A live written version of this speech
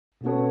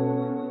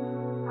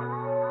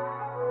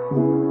Hey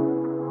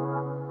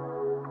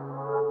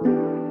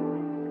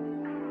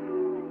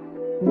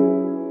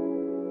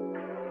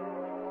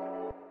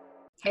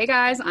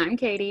guys, I'm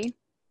Katie.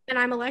 And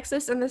I'm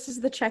Alexis, and this is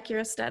the Check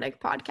Your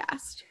Aesthetic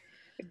podcast.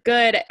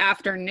 Good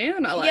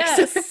afternoon,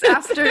 Alexis. Yes,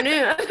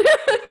 afternoon.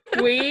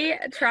 We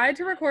tried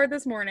to record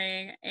this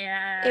morning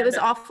and it was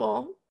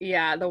awful.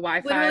 Yeah, the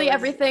Wi-Fi Literally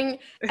everything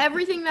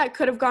that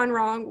could have gone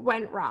wrong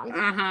went wrong.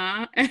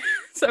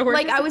 So we're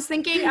I was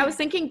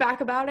thinking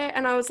back about it,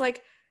 and I was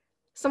like,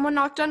 someone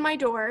knocked on my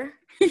door.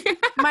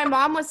 My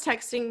mom was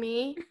texting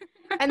me,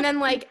 and then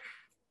like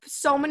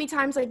so many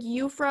times, like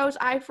you froze,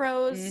 I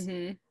froze.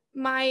 Mm-hmm.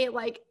 My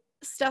like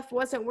stuff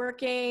wasn't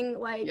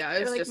working,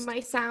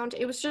 my sound,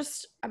 it was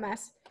just a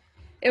mess.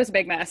 It was a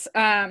big mess.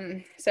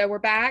 So we're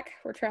back,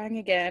 we're trying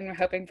again, we're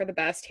hoping for the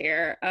best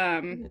here.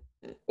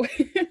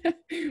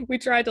 We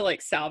tried to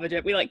like salvage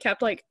it. We like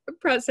kept like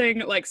pressing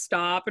like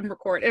stop and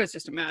record. It was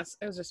just a mess.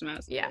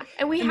 Yeah,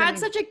 and we had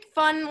such a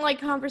fun like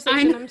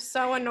conversation. I'm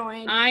so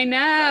annoyed. I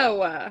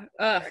know.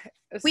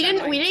 We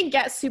didn't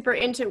get super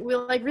into it. We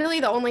like really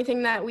the only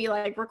thing that we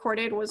like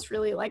recorded was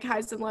really like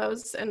highs and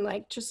lows and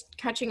like just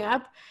catching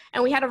up.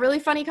 And we had a really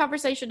funny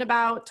conversation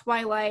about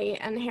Twilight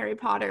and Harry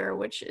Potter,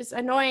 which is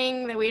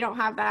annoying that we don't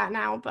have that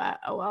now,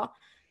 but oh well.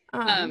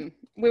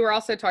 We were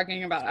also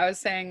talking about, I was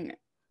saying,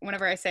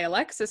 whenever I say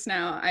Alexis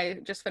now, I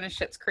just finished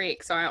Schitt's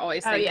Creek, so I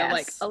always think of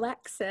like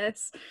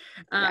Alexis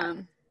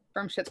from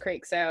Schitt's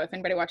Creek. So if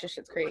anybody watches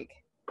Schitt's Creek,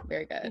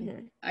 very good.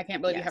 Mm-hmm. I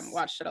can't believe you haven't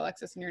watched it,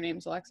 Alexis, and your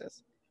name's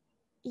Alexis.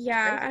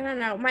 Yeah, I don't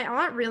know. My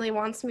aunt really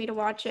wants me to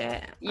watch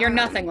it. You're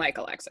nothing like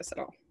Alexis at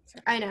all. So.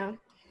 I know.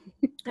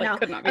 Like,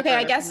 could not be okay,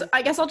 I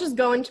guess I'll just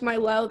go into my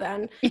low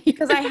then,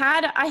 because I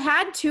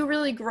had two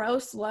really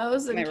gross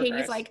lows, and Katie's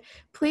gross. Like,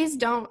 please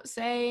don't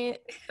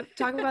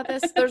talk about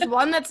this. There's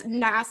one that's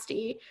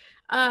nasty,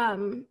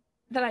 that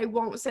I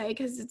won't say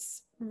because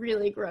it's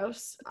really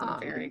gross.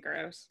 Very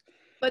gross.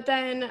 But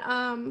then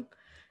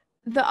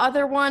the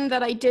other one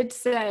that I did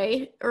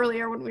say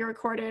earlier when we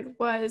recorded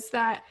was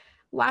that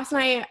last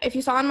night, if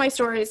you saw in my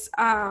stories,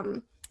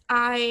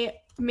 I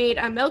made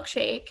a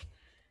milkshake,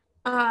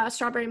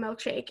 strawberry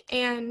milkshake,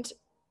 and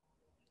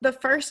the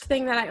first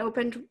thing that I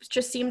opened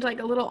just seemed like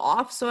a little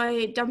off, so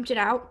I dumped it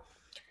out.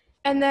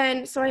 And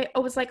then, so I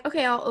was like,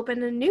 okay, I'll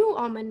open a new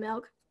almond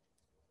milk,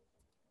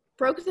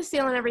 broke the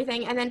seal and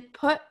everything, and then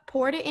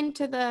poured it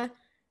into the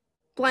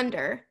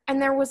blender,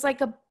 and there was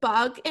like a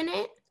bug in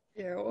it.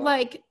 Ew.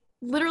 Like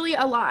literally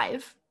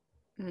alive.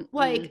 Mm-mm.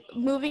 Like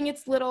moving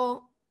its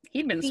little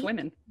He'd been feet.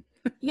 Swimming.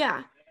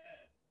 Yeah.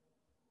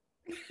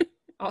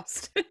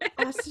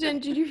 Austin,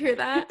 did you hear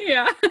that?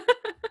 Yeah.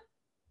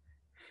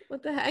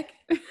 What the heck?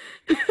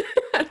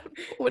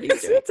 What are you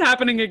doing? It's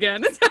happening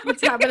again.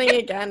 It's happening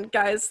again,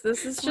 guys.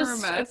 This is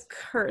just a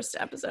cursed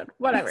episode.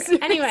 Whatever.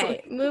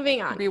 Anyway,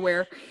 moving on.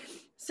 Beware.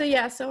 So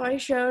yeah, so I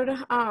showed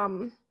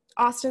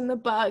Austin the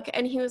bug,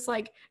 and he was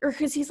like,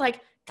 because he's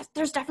like,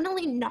 there's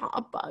definitely not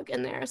a bug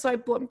in there. So I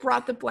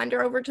brought the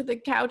blender over to the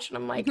couch, and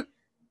I'm like,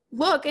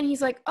 look, and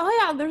he's like, oh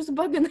yeah, there's a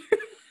bug in there.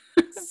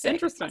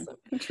 Interesting.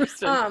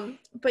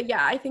 But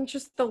yeah, I think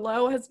just the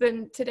low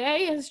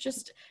today has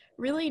just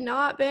really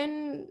not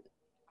been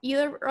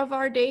either of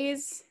our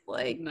days.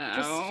 Like, no.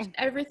 Just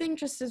everything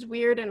just is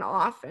weird and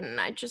off, and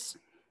I just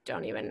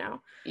don't even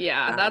know.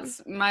 Yeah,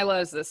 that's my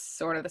low's this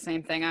sort of the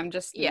same thing. I'm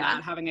just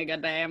not having a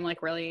good day. I'm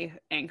like really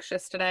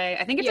anxious today.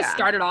 I think it just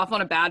started off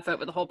on a bad foot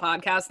with the whole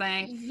podcast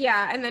thing.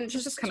 Yeah, and then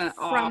just kind of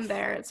from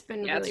there, it's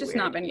been really it's just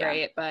weird. Not been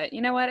great. But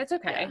you know what? It's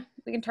okay. Yeah.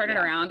 We can turn it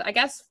around. I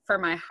guess for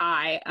my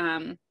high,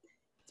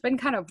 it's been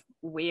kind of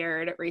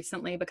weird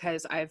recently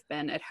because I've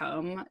been at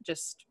home,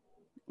 just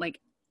like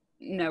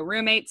no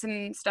roommates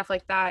and stuff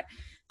like that.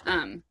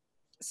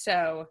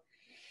 So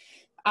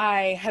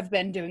I have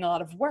been doing a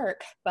lot of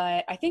work,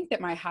 but I think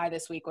that my high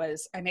this week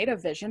was I made a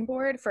vision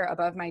board for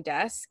above my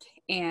desk.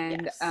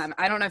 And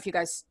I don't know if you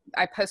guys,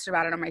 I posted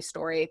about it on my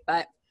story,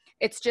 but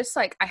it's just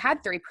like I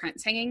had 3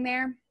 prints hanging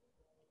there,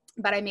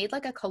 but I made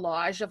like a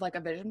collage of like a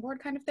vision board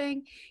kind of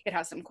thing. It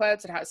has some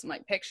quotes, it has some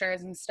like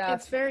pictures and stuff.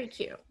 It's very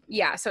cute.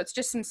 Yeah. So it's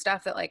just some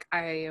stuff that like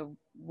I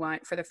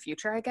want for the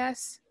future, I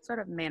guess, sort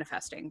of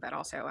manifesting, but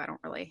also I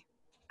don't really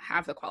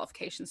have the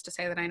qualifications to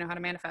say that I know how to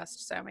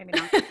manifest. So maybe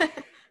not.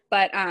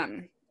 But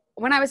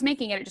when I was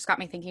making it, it just got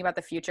me thinking about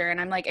the future,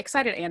 and I'm like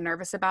excited and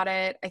nervous about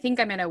it. I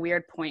think I'm in a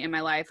weird point in my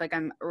life. Like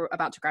I'm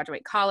about to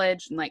graduate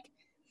college, and like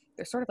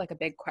there's sort of like a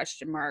big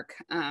question mark.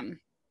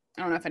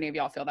 I don't know if any of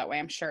y'all feel that way.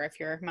 I'm sure if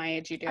you're my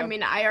age, you do. I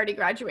mean, I already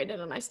graduated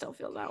and I still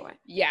feel that way.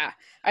 Yeah.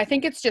 I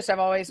think it's just, I've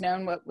always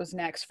known what was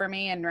next for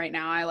me. And right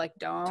now I like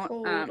don't.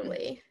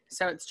 Totally.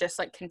 So it's just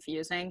like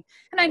confusing.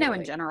 And I know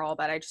in general,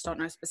 but I just don't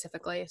know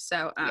specifically.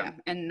 So,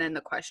 and then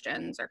the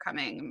questions are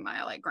coming.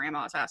 My like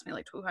grandma's asked me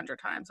like 200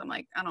 times. I'm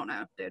like, I don't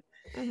know, dude.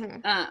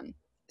 Mm-hmm.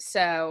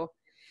 So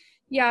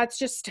yeah, it's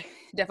just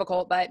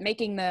difficult, but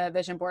making the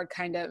vision board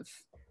kind of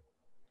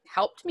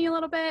helped me a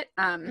little bit,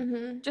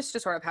 just to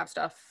sort of have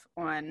stuff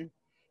on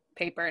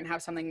paper and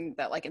have something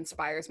that like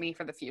inspires me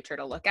for the future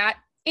to look at,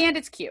 and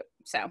it's cute.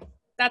 So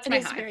that's my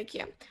high. It is very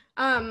cute.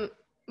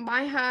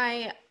 My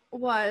high,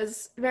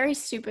 was very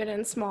stupid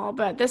and small,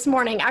 but this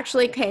morning,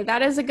 actually, okay,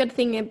 that is a good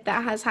thing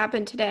that has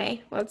happened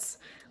today. Let's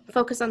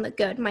focus on the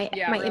good. My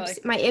really.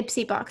 my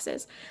Ipsy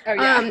boxes. Oh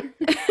yeah.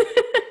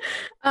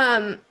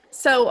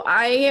 So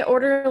I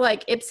order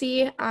like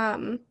Ipsy.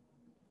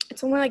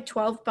 It's only like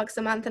 $12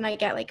 a month, and I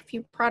get like a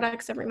few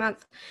products every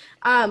month.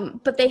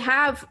 But they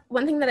have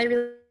one thing that I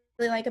really,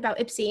 really like about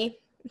Ipsy.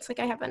 It's like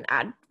I have an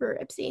ad for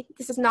Ipsy.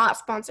 This is not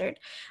sponsored.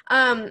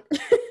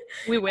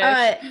 We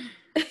wish.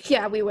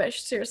 Yeah, we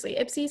wish. Seriously,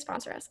 Ipsy,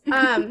 sponsor us.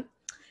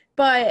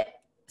 But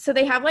so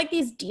they have like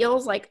these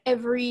deals like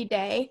every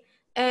day,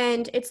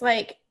 and it's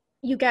like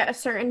you get a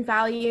certain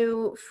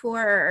value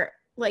for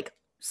like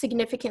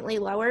significantly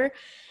lower.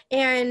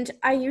 And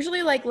I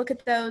usually like look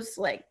at those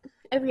like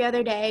every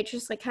other day,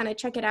 just like kind of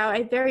check it out.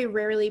 I very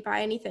rarely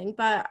buy anything,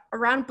 but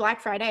around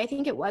Black Friday, I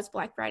think it was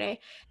Black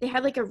Friday, they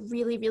had like a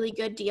really, really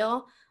good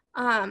deal.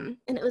 And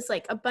it was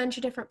like a bunch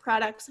of different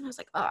products, and I was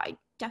like, oh, I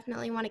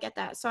definitely want to get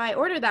that. So I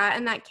ordered that,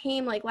 and that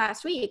came like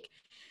last week.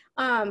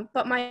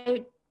 But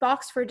my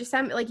box for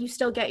December, like you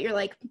still get your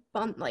like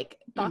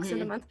box of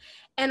the month,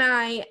 and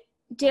I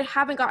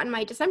haven't gotten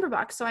my December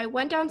box. So I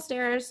went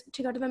downstairs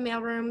to go to the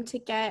mailroom to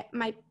get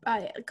my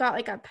got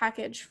like a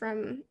package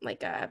from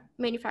like a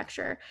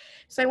manufacturer.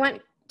 So I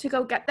went to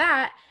go get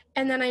that,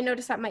 and then I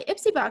noticed that my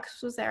Ipsy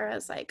box was there. I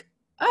was like,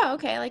 oh,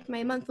 okay, like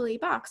my monthly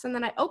box. And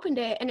then I opened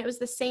it, and it was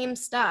the same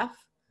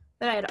stuff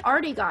that I had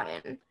already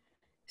gotten.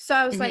 So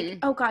I was like,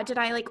 oh God, did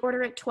I like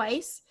order it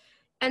twice?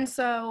 And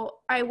so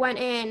I went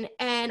in,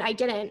 and I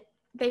didn't.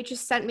 They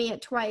just sent me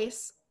it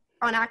twice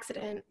on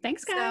accident.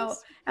 Thanks, guys.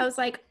 So I was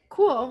like,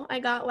 cool. I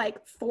got like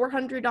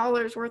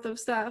 $400 worth of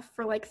stuff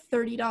for like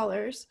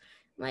 $30.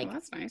 Like, oh,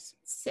 that's nice.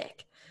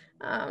 Sick.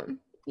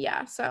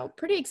 Yeah, so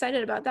pretty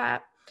excited about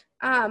that.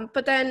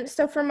 But then,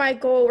 so for my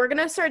goal, we're going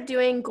to start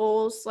doing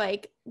goals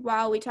like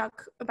while we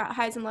talk about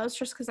highs and lows,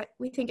 just because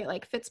we think it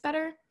like fits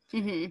better.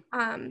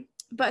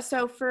 But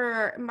so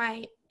for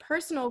my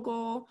personal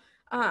goal,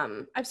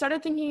 I've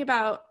started thinking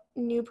about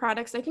new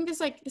products. I think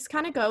this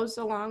kind of goes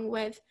along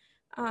with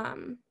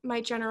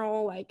my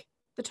general, like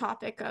the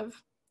topic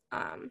of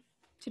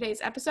today's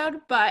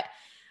episode, but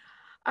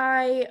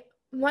I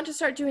want to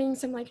start doing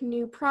some like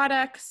new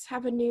products,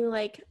 have a new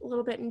like a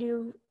little bit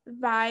new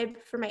vibe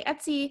for my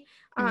Etsy.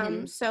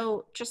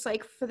 So just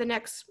like for the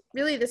next,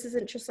 really this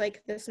isn't just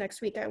like this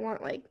next week, I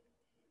want like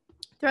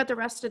throughout the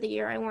rest of the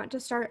year, I want to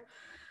start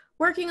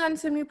working on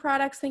some new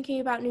products,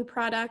 thinking about new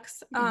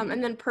products,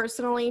 and then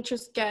personally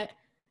just get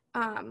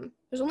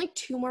there's only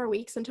 2 more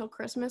weeks until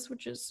Christmas,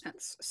 which is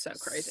that's so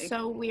crazy,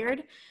 so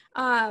weird.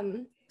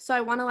 So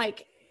I want to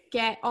like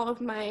get all of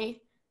my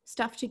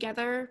stuff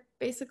together,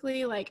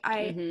 basically. Like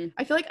I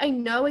feel like I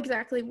know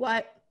exactly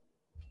what.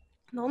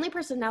 The only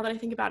person now that I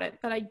think about it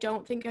that I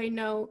don't think I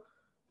know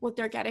what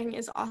they're getting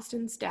is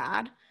Austin's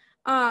dad.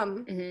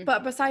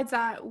 But besides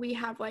that, we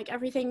have like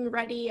everything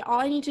ready.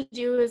 All I need to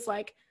do is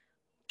like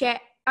I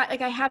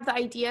have the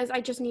ideas.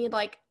 I just need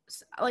like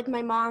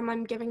my mom,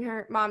 I'm giving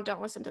her, Mom,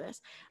 don't listen to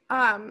this.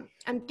 I'm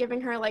giving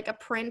her like a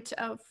print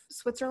of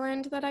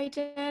Switzerland that I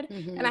did,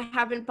 and I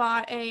haven't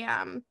bought a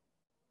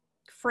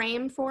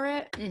frame for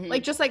it,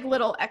 like just like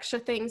little extra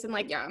things and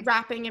like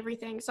wrapping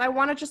everything. So I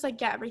want to just like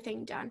get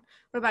everything done.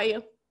 What about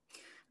you?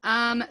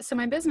 So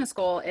my business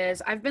goal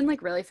is I've been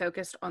like really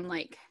focused on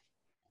like,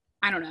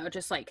 I don't know,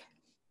 just like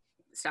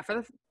stuff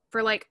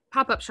for like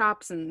pop-up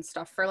shops and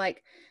stuff for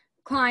like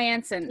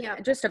clients and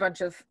just a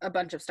bunch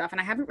of stuff.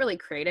 And I haven't really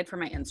created for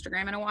my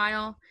Instagram in a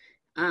while.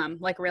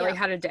 Like really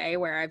had a day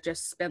where I've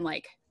just been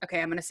like,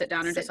 okay, I'm going to sit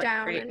down and just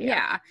like create.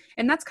 And,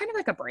 and that's kind of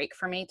like a break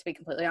for me, to be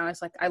completely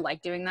honest. Like I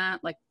like doing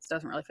that. Like it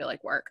doesn't really feel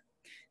like work.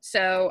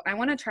 So I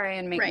want to try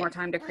and make more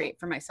time to create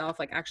for myself,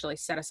 like actually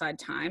set aside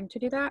time to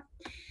do that.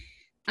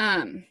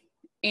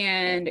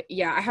 And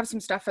yeah, I have some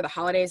stuff for the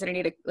holidays that I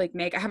need to like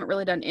make. I haven't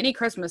really done any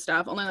Christmas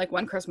stuff, only like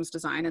one Christmas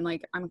design, and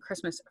like I'm a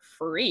Christmas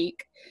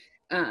freak.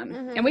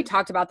 And we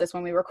talked about this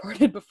when we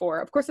recorded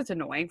before. Of course, it's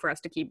annoying for us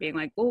to keep being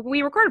like, well,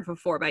 we recorded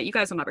before, but you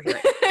guys will never hear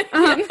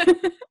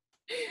it.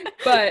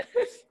 But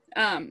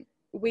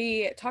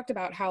we talked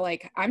about how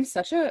like I'm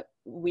such a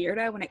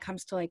weirdo when it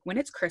comes to like when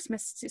it's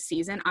Christmas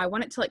season. I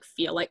want it to like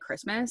feel like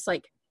Christmas.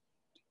 Like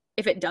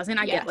if it doesn't,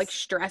 I get like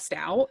stressed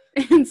out.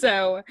 And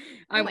so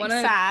I want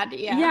to sad.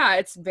 Yeah,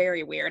 it's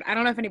very weird. I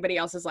don't know if anybody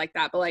else is like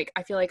that, but like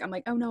I feel like I'm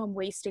like, oh no, I'm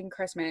wasting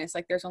Christmas.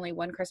 Like there's only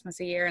one Christmas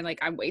a year and like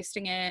I'm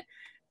wasting it.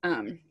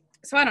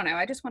 So I don't know.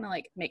 I just want to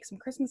like make some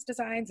Christmas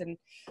designs and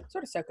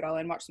sort of soak it all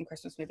in, watch some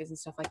Christmas movies and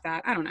stuff like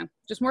that. I don't know.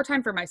 Just more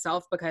time for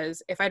myself,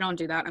 because if I don't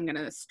do that, I'm going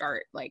to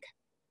start like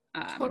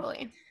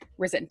totally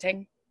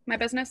resenting my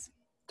business.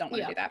 Don't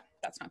want to do that.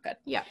 That's not good.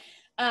 Yeah.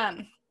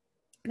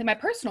 Then my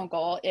personal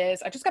goal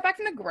is I just got back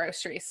from the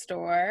grocery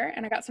store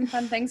and I got some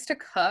fun things to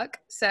cook.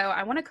 So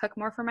I want to cook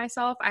more for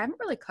myself. I haven't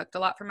really cooked a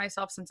lot for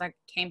myself since I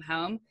came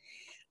home.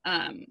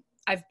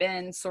 I've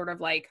been sort of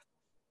like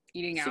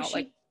eating out,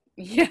 like,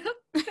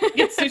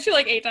 get sushi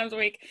like 8 times a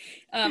week.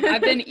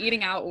 I've been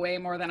eating out way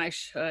more than I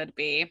should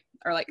be,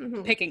 or like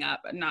picking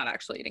up, not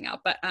actually eating out,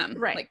 but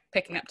like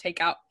picking up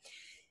takeout.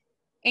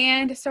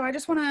 And so I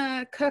just want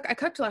to cook. I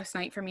cooked last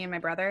night for me and my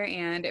brother,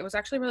 and it was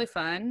actually really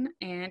fun,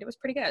 and it was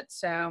pretty good.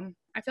 So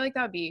I feel like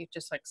that would be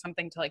just like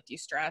something to like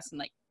de-stress and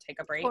like take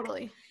a break.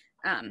 Totally.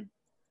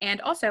 And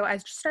also I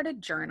just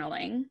started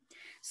journaling.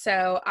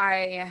 So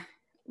I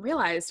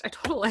realized, I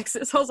told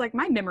Alexis, I was like,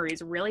 my memory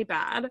is really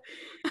bad.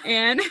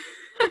 And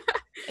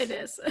It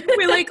is.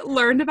 we like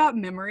learned about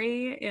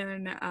memory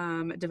in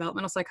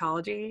developmental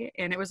psychology,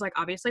 and it was like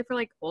obviously for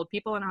like old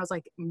people, and I was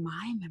like,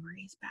 my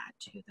memory is bad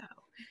too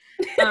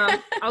though.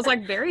 I was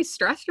like very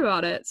stressed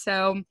about it.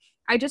 So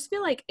I just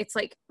feel like it's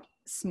like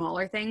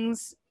smaller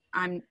things.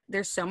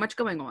 There's so much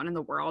going on in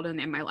the world and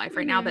in my life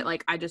right now that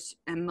like I just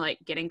am like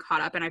getting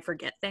caught up and I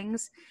forget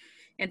things.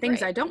 And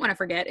things I don't want to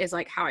forget is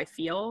like how I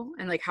feel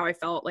and like how I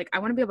felt. Like I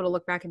want to be able to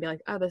look back and be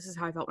like, oh, this is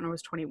how I felt when I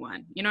was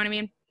 21. You know what I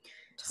mean?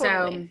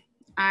 Totally. So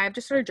I've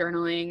just started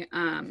journaling,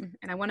 and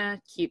I want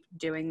to keep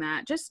doing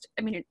that.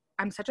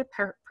 I'm such a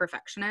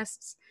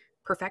perfectionist,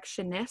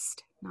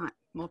 not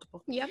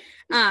multiple. Yep.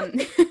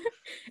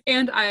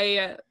 And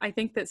I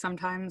think that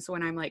sometimes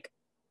when I'm like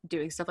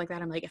doing stuff like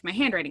that, I'm like, if my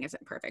handwriting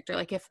isn't perfect, or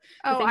like if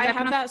I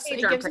have that.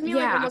 It gives me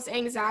like almost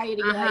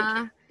anxiety,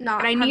 like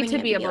not. But I need to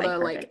be able like, to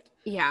perfect.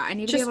 I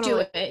need to just be able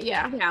to do it.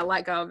 Yeah,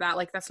 let go of that.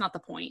 Like that's not the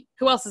point.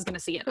 Who else is gonna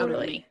see it other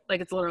than me?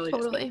 Like it's literally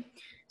just me.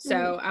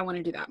 So I want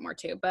to do that more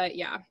too. But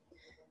yeah,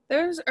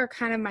 those are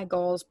kind of my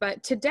goals.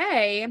 But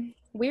today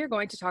we are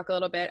going to talk a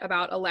little bit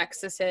about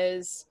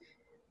Alexis's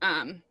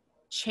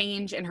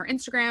change in her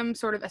Instagram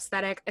sort of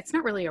aesthetic. It's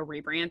not really a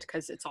rebrand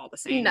because it's all the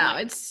same. No,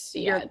 like, it's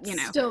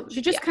still,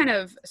 she just kind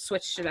of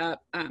switched it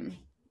up.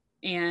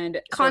 And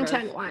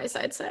content wise,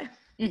 I'd say.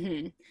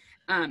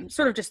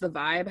 Sort of just the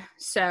vibe.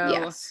 So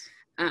yes.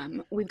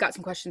 We've got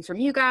some questions from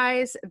you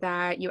guys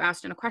that you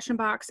asked in a question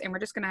box, and we're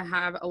just going to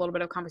have a little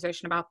bit of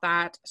conversation about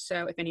that.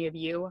 So if any of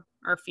you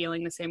are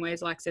feeling the same way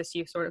as Alexis,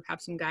 you sort of have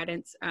some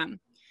guidance,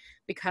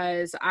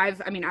 because I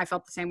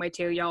felt the same way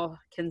too. Y'all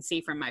can see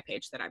from my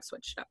page that I've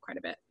switched it up quite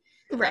a bit.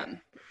 Right.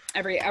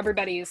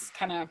 Everybody's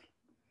kind of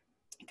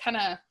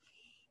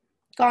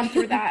gone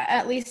through that,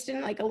 at least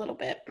in like a little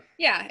bit.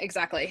 Yeah,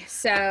 exactly.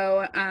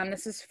 So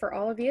this is for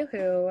all of you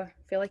who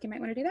feel like you might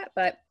want to do that,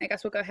 but I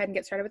guess we'll go ahead and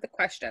get started with the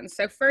questions.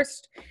 So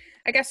first,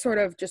 I guess sort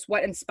of just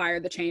what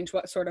inspired the change,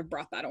 what sort of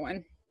brought that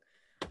on?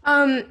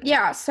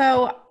 Yeah,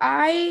 so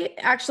I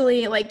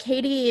actually, like,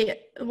 Katie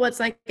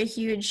was like a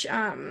huge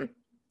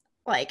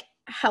like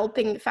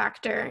helping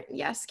factor.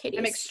 Yes, Katie.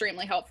 I'm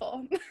extremely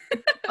helpful.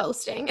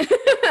 Posting.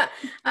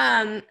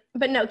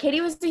 But no, Katie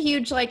was a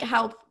huge like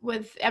help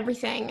with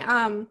everything.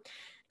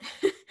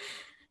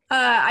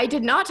 I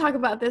did not talk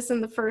about this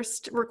in the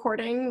first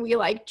recording. We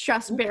like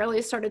just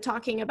barely started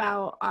talking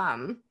about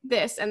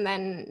this, and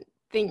then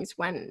things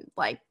went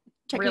like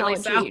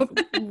technology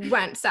really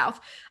went south.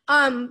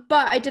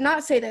 But I did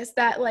not say this,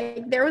 that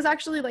like there was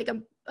actually like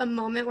a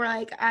moment where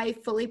like I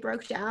fully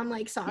broke down,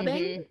 like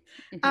sobbing.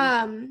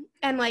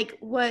 And like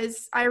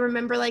I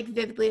remember like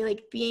vividly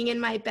like being in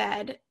my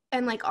bed,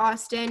 and like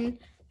Austin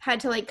had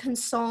to like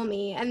console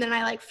me, and then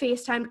I like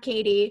FaceTimed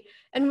Katie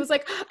and was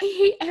like, I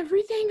hate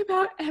everything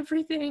about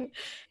everything.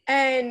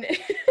 And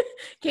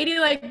Katie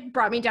like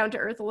brought me down to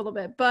earth a little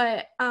bit.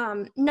 But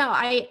no,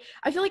 I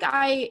feel like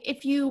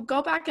if you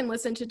go back and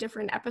listen to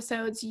different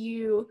episodes,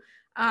 you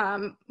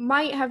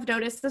might have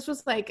noticed this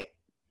was like,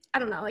 I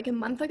don't know, like a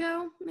month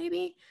ago,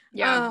 maybe.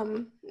 Yeah.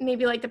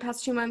 Maybe like the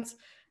past 2 months,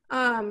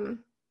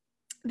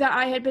 that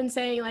I had been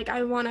saying, like,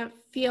 I want to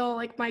feel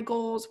like my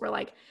goals were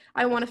like,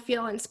 I want to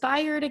feel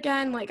inspired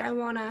again. Like, I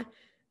want to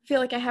feel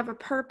like I have a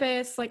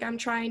purpose. Like, I'm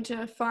trying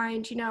to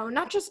find, you know,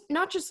 not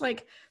just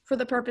like for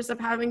the purpose of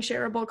having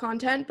shareable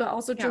content, but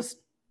also just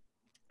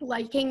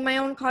liking my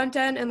own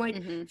content and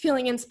like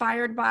feeling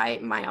inspired by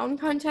my own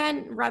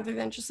content rather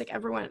than just like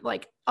everyone,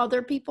 like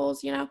other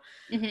people's, you know?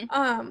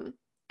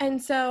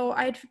 And so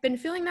I'd been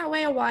feeling that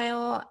way a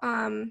while.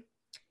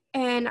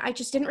 And I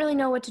just didn't really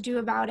know what to do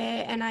about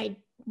it. And I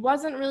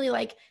wasn't really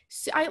like,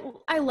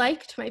 I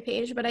liked my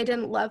page, but I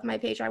didn't love my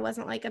page. I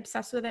wasn't like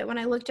obsessed with it. When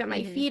I looked at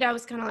my feed, I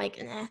was kind of like,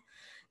 eh.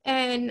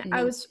 And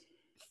I was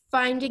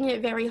finding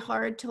it very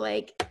hard to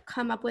like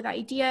come up with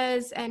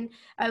ideas. And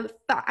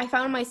I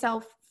found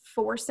myself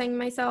forcing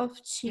myself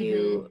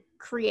to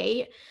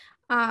create.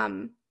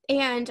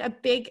 And a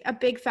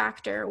big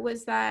factor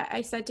was that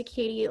I said to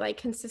Katie, like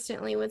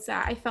consistently, was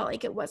that I felt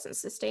like it wasn't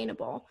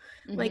sustainable.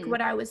 Like what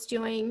I was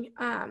doing,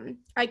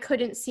 I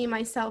couldn't see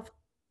myself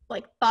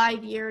like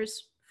 5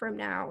 years from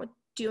now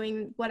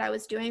doing what I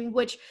was doing,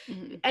 which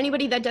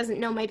anybody that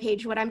doesn't know my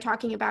page, what I'm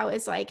talking about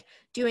is like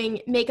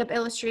doing makeup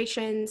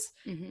illustrations,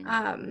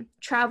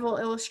 travel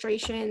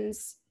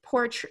illustrations,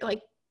 portrait,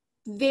 like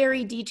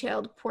very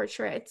detailed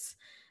portraits.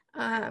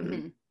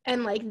 And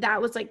like,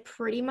 that was like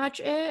pretty much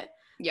it.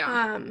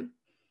 Yeah.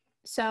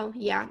 So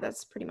yeah,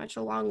 that's pretty much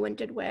a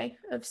long-winded way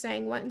of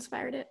saying what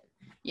inspired it.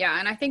 Yeah,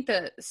 and I think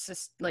that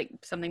like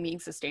something being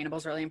sustainable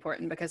is really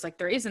important because like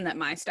the reason that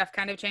my stuff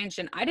kind of changed,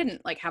 and I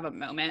didn't like have a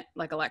moment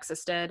like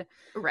Alexis did,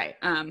 Right.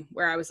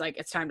 where I was like,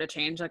 it's time to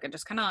change. Like it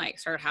just kind of like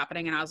started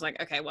happening, and I was like,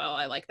 okay, well,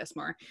 I like this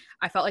more.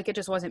 I felt like it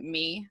just wasn't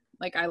me.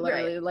 Like I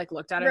literally like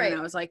looked at it and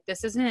I was like,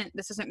 this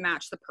doesn't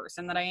match the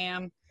person that I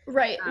am.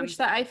 Right, which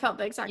that I felt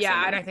the exact same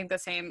Yeah, way. and I think the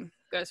same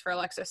goes for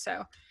Alexis.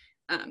 So,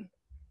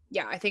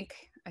 yeah, I think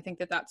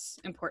that that's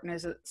important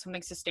as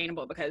something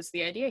sustainable because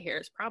the idea here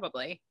is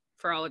probably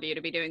for all of you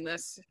to be doing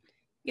this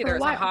either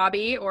as a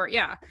hobby or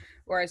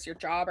as your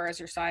job or as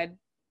your side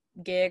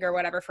gig or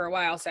whatever for a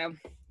while. So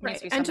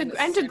right, and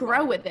to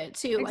grow with it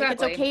too. Exactly. Like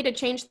it's okay to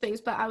change things,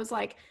 but I was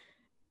like,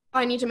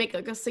 I need to make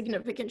like a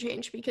significant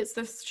change because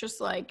this just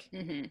like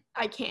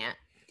I can't.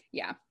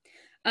 Yeah.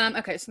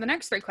 Okay, so the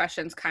next 3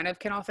 questions kind of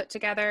can all fit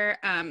together.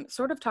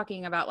 Sort of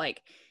talking about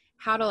like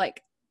how to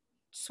like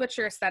switch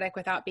your aesthetic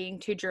without being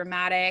too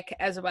dramatic,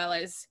 as well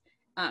as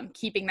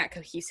keeping that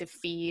cohesive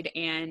feed,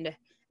 and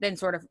then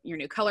sort of your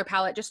new color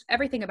palette, just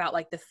everything about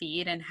like the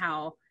feed and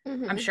how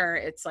I'm sure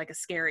it's like a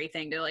scary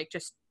thing to like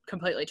just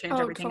completely change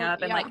everything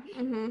up and like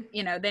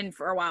you know, then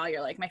for a while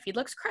you're like, my feed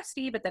looks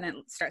crusty, but then it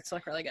starts to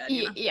look really good,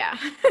 you know? Yeah.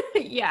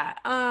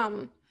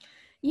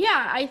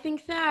 Yeah, I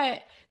think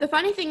that the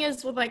funny thing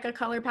is with like a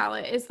color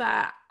palette is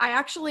that I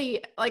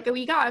actually like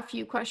we got a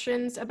few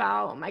questions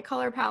about my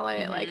color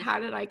palette, like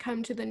how did I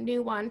come to the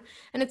new one?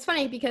 And it's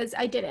funny because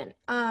I didn't.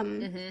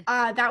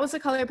 That was a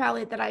color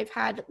palette that I've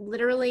had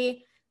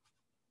literally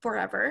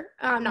forever.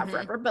 Not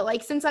forever, but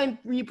like since I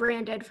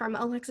rebranded from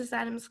Alexis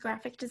Adams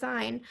Graphic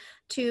Design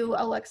to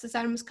Alexis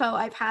Adams Co.,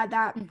 I've had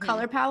that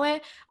color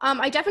palette.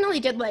 I definitely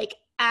did like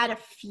add a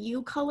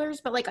few colors,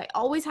 but like I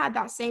always had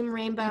that same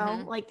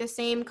rainbow, like the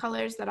same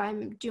colors that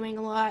I'm doing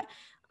a lot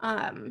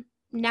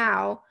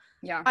now.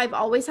 Yeah, I've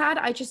always had.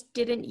 I just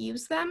didn't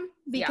use them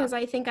because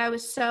I think I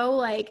was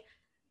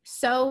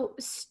so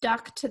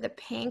stuck to the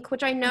pink,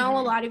 which I know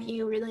a lot of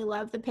you really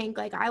love the pink.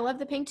 Like I love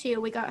the pink too.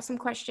 We got some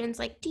questions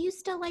like, do you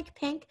still like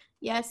pink?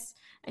 Yes,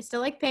 I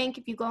still like pink.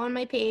 If you go on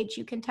my page,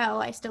 you can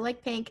tell I still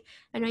like pink.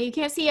 I know you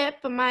can't see it,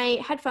 but my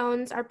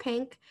headphones are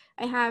pink.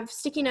 I have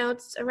sticky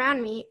notes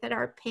around me that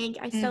are pink.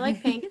 I still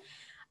like pink.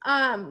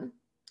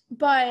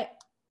 But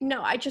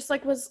no, I just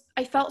like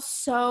I felt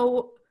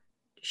so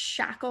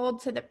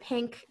shackled to the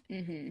pink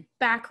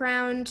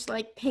background,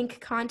 like pink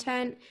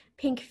content,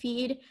 pink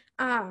feed.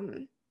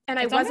 And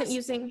I wasn't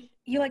using.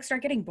 You like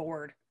start getting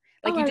bored.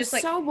 Like you just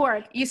like so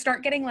bored. You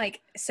start getting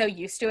like so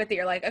used to it that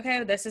you're like,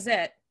 okay, this is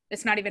it.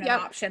 It's not even an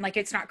option. Like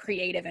it's not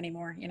creative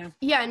anymore, you know?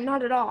 Yeah,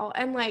 not at all.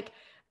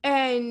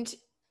 And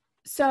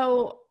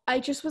so I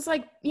just was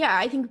like, yeah,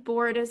 I think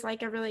bored is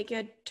like a really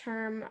good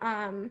term.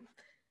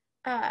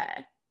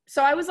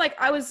 So I was like,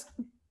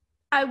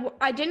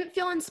 I didn't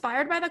feel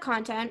inspired by the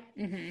content.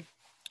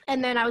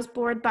 And then I was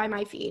bored by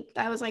my feed.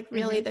 That was like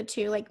really the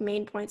 2 like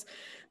main points.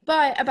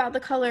 But about the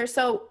color,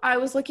 so I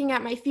was looking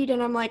at my feed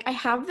and I'm like, I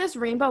have this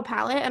rainbow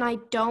palette and I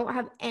don't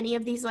have any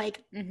of these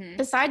like,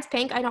 besides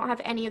pink, I don't have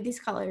any of these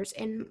colors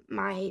in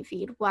my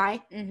feed. Why?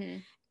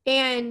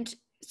 And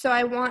so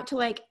I want to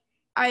like,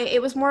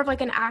 it was more of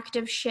like an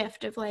active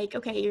shift of like,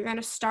 okay, you're going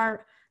to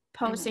start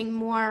posting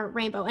more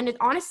rainbow. And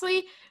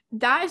honestly,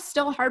 that is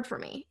still hard for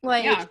me.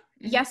 Like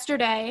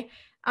yesterday,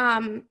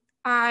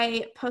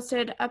 I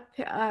posted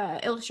a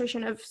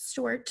illustration of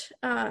Stuart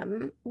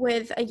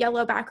with a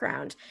yellow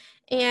background.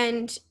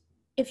 And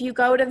if you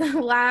go to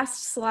the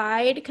last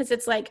slide, because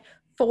it's like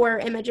 4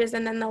 images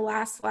and then the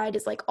last slide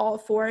is like all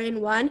 4 in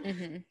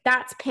one,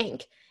 that's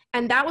pink.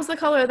 And that was the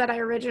color that I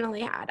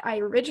originally had. I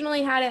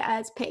originally had it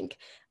as pink.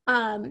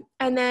 And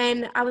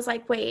then I was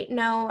like, wait,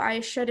 no, I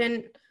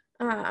shouldn't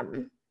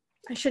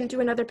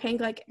do another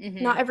pink. Like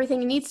not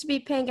everything needs to be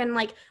pink. And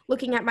like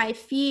looking at my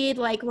feed,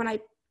 like when I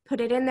put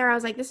it in there, I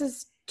was like, this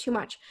is too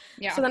much.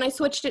 So then I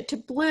switched it to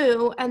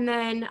blue, and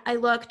then I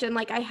looked and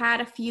like I had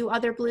a few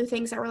other blue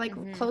things that were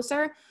like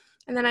closer,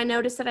 and then I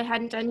noticed that I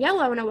hadn't done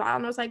yellow in a while,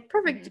 and I was like,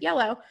 perfect,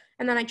 yellow.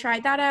 And then I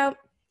tried that out.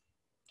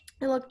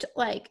 I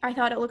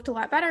thought it looked a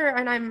lot better,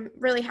 and I'm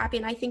really happy.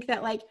 And I think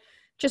that like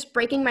just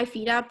breaking my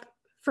feed up,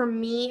 for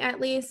me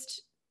at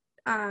least,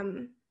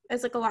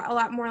 is like a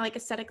lot more like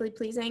aesthetically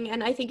pleasing,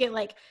 and I think it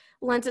like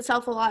lends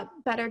itself a lot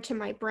better to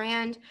my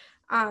brand.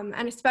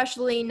 And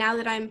especially now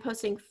that I'm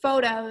posting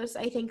photos,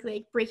 I think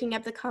like breaking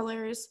up the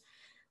colors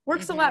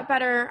works a lot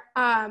better.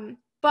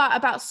 But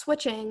about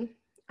switching,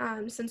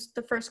 since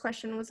the first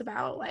question was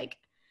about like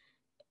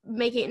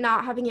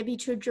not having it be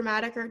too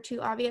dramatic or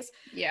too obvious.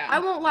 I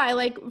won't lie,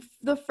 like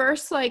the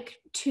first like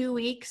 2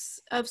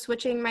 weeks of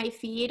switching my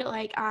feed,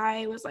 like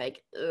I was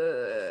like,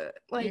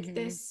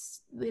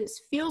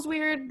 this feels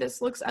weird, this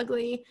looks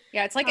ugly.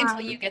 It's like until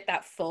you get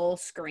that full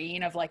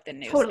screen of like the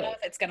new stuff,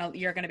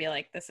 you're gonna be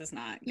like, this is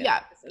not good.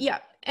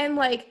 And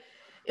like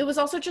it was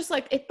also just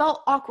like it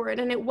felt awkward,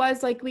 and it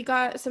was like we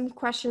got some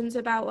questions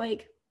about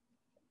like,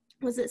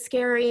 was it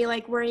scary,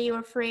 like were you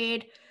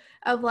afraid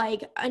of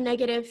like a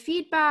negative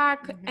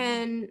feedback,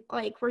 and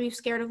like were you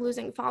scared of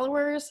losing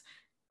followers?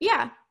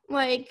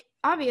 Like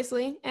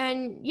obviously.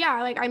 And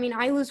like I mean,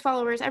 I lose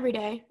followers every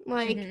day,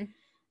 like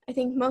I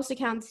think most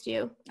accounts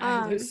do.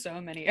 I lose so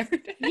many every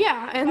day.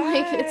 Yeah, and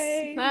like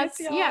Bye. that's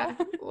Miss y'all. yeah,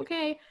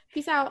 okay,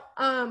 peace out.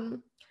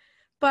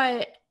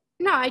 But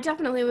no, I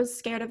definitely was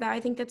scared of that. I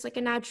think that's like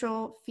a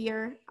natural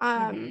fear.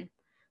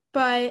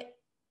 But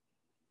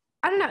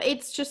I don't know,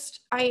 it's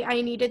just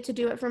I needed to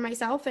do it for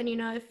myself, and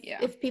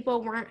if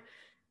people weren't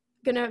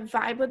gonna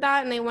vibe with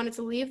that and they wanted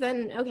to leave,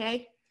 then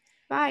okay,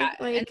 bye. Yeah,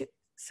 like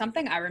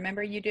something I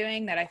remember you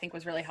doing that I think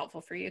was really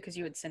helpful for you, because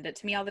you would send it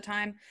to me all the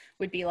time,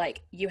 would be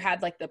like, you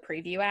had like the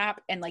preview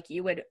app, and like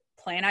you would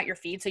plan out your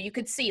feed so you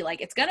could see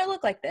like it's gonna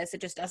look like this,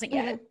 it just doesn't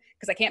yet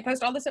because I can't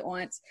post all this at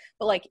once,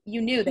 but like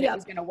you knew that it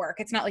was gonna work.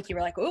 It's not like you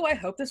were like, oh, I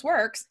hope this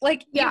works.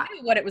 Like you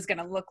knew what it was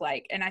gonna look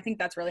like, and I think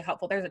that's really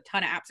helpful. There's a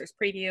ton of apps. There's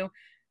Preview,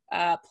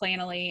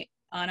 Planoly,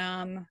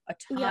 Unum, a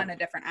ton of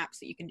different apps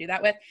that you can do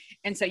that with,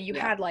 and so you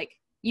had like,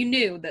 you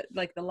knew that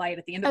like the light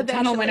at the end of the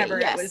tunnel whenever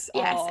it was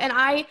all... And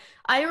I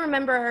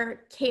remember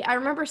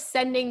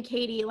sending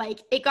Katie,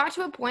 like it got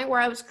to a point where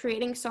I was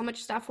creating so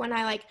much stuff when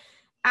I like,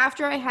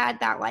 after I had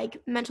that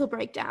like mental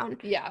breakdown,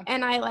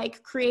 and I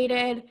like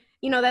created,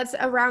 that's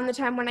around the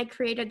time when I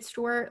created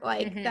Stuart,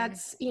 like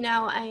that's,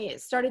 I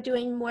started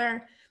doing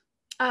more,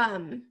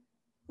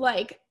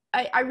 like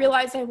I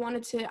realized I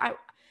wanted to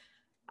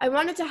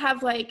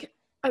have like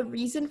a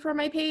reason for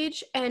my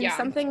page, and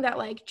something that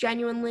like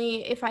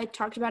genuinely, if I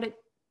talked about it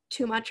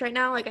too much right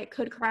now, like I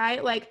could cry.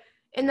 Like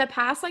in the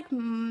past like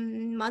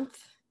month,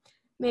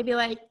 maybe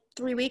like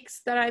 3 weeks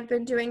that I've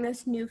been doing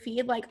this new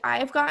feed, like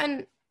I've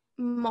gotten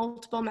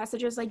multiple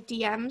messages, like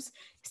DMs,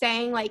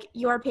 saying like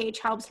your page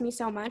helps me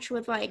so much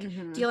with like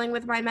dealing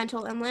with my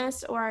mental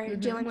illness or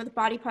dealing with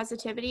body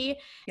positivity.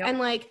 And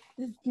like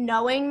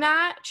knowing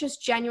that,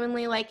 just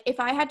genuinely, like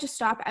if I had to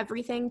stop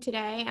everything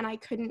today and I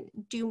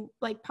couldn't do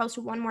like post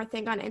one more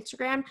thing on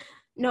Instagram,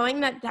 knowing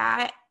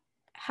that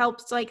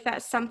helps, like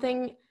that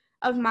something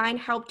of mine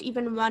helped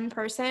even one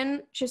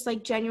person, just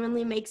like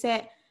genuinely makes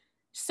it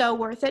so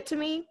worth it to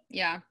me.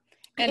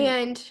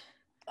 And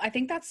I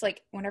think that's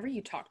like, whenever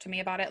you talk to me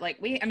about it, like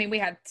we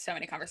had so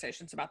many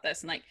conversations about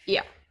this, and like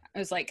it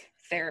was like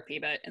therapy,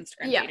 but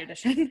Instagram feed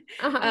edition.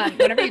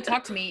 Whenever you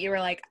talk to me, you were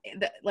like,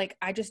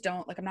 I just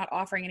don't, like, I'm not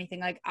offering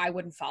anything, like I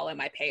wouldn't follow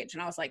my page,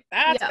 and I was like,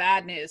 that's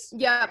bad news. So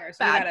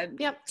bad. We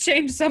gotta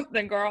change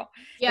something, girl.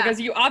 Because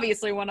you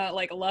obviously want to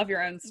like love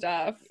your own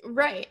stuff.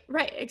 Right,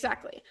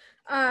 exactly.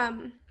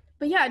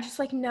 But yeah, just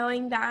like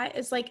knowing that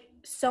is like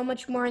so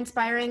much more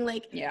inspiring.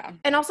 Like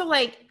and also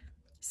like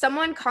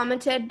someone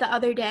commented the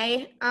other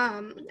day,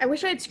 I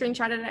wish I had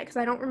screenshotted it because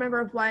I don't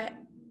remember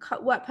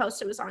what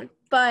post it was on,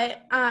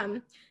 but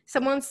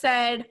someone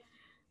said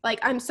like,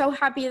 I'm so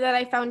happy that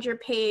I found your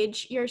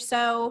page, you're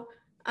so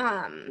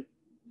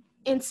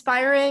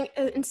inspiring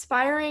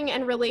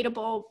and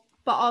relatable,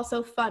 but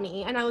also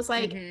funny. And I was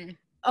like,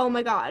 oh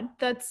my god,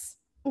 that's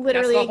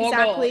literally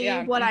exactly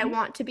what I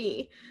want to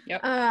be.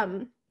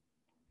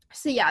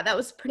 So yeah, that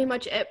was pretty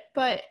much it,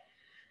 but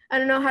I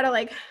don't know how to,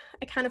 like,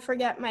 I kind of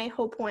forget my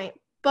whole point,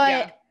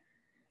 but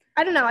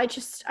I don't know. I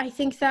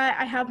think that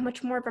I have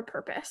much more of a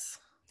purpose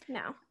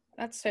now.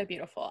 That's so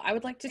beautiful. I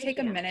would like to take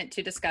a minute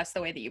to discuss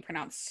the way that you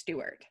pronounce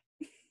Stuart.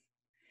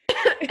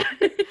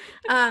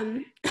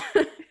 Alexis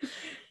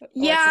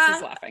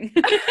is laughing.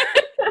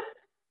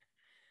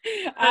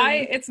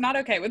 It's not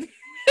okay with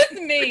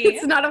me.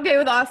 It's not okay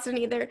with Austin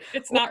either.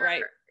 It's not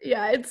right.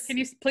 Can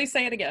you please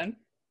say it again?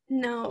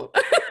 No.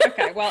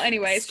 Okay, well,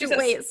 anyways.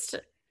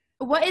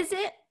 What is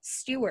it?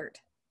 Stuart.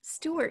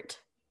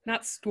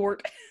 Not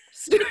Stuart.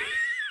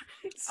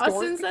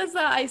 Austin says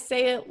that I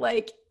say it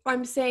like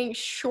I'm saying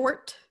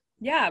short.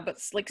 Yeah, but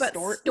like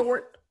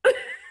Stort.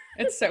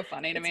 It's so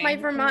funny to me. It's my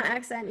Vermont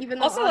accent, even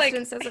though also,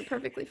 Austin says it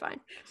perfectly fine.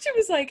 She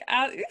was like,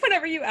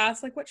 whenever you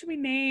asked, like, what should we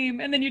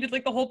name? And then you did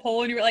like the whole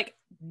poll, and you were like,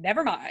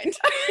 never mind.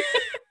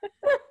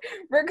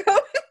 We're going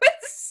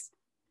with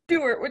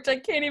Stuart, which I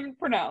can't even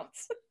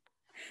pronounce.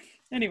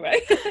 Anyway,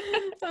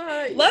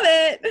 love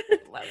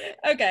it.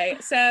 Okay,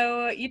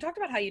 so you talked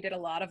about how you did a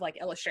lot of like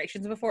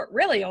illustrations before,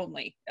 really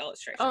only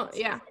illustrations. Oh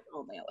yeah, like,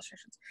 only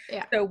illustrations.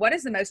 Yeah. So what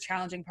is the most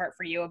challenging part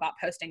for you about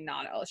posting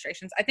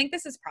non-illustrations? I think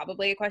this is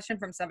probably a question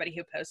from somebody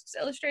who posts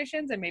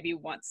illustrations and maybe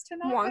wants to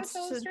post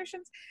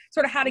illustrations.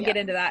 Sort of how to get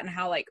into that, and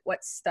how, like,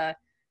 what's the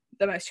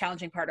most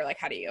challenging part, or like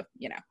how do you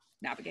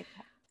navigate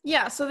that?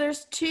 Yeah, so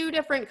there's two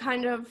different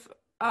kind of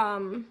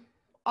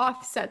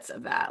offsets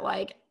of that.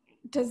 Like,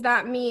 does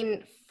that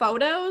mean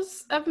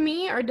photos of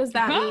me, or does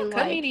that mean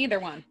could mean either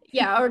one?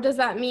 Yeah, or does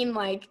that mean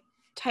like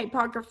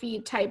typography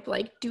type,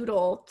 like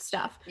doodle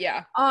stuff?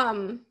 Yeah.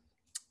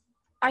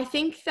 I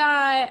think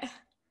that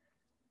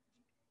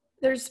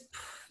there's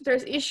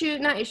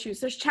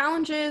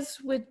challenges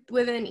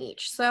within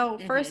each. So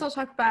first I'll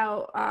talk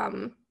about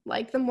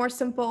like the more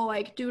simple,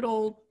 like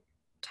doodle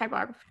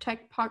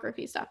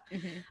typography stuff.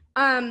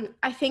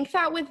 I think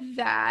that with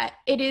that,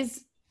 it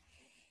is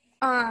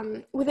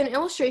with an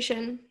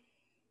illustration,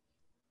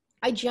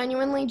 I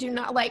genuinely do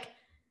not like,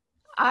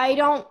 I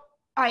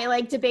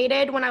like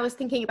debated when I was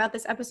thinking about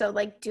this episode,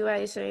 like, do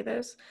I say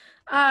this?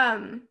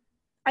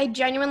 I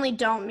genuinely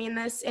don't mean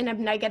this in a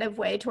negative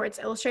way towards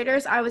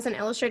illustrators. I was an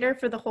illustrator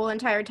for the whole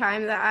entire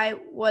time that I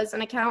was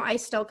an account. I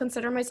still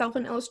consider myself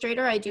an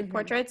illustrator. I do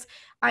portraits.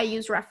 I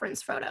use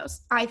reference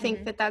photos. I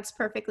think that that's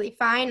perfectly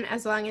fine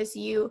as long as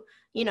you're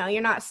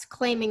not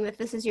claiming that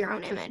this is your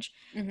own image.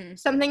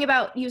 Something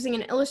about using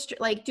an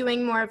like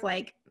doing more of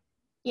like,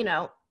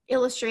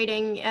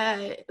 illustrating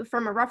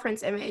from a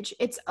reference image,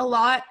 it's a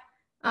lot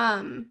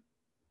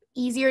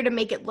easier to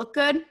make it look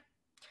good.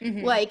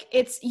 Like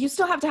you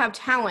still have to have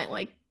talent,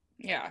 like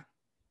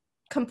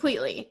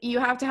completely. You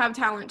have to have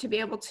talent to be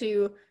able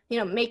to,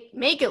 make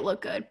it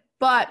look good.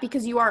 But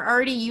because you are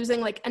already using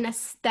like an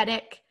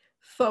aesthetic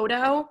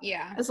photo,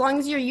 as long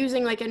as you're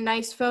using like a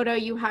nice photo,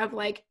 you have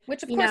like,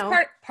 which of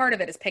course part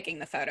of it is picking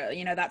the photo.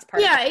 That's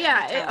part of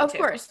it.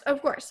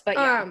 Of course. But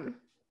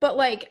but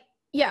like,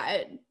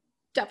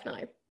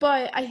 definitely.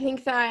 But I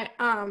think that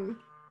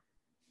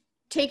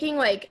taking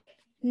like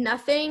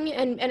nothing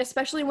and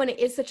especially when it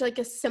is such like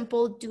a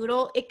simple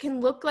doodle, it can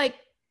look like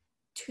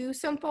too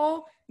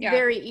simple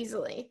very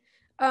easily.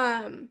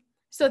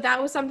 So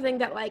that was something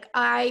that like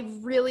I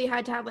really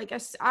had to have like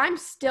I'm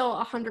still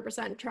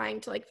 100% trying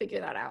to like figure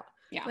that out.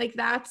 Like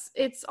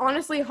it's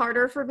honestly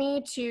harder for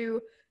me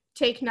to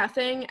take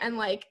nothing and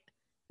like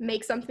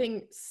make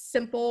something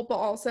simple but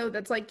also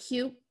that's like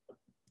cute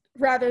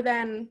rather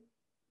than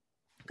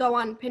go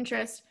on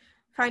Pinterest,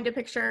 find a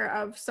picture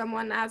of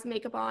someone that has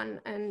makeup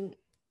on and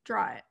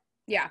draw it.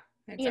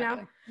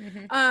 Exactly.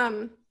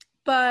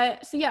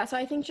 But so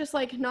I think just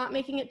like not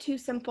making it too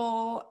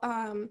simple,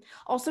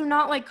 also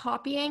not like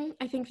copying.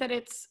 I think that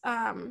it's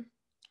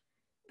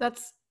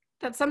that's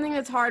something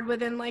that's hard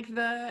within like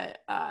the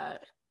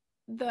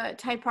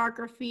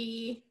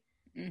typography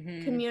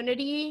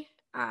community,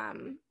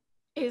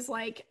 is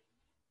like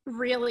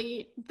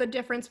really the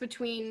difference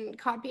between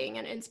copying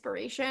and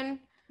inspiration.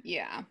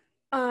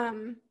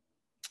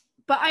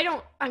 But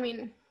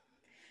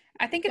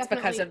I think it's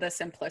because of the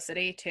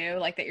simplicity too,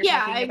 like that you're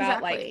talking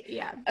about, like,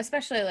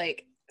 especially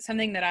like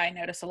something that I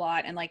notice a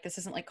lot, and like this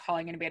isn't like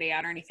calling anybody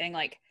out or anything,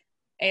 like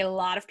a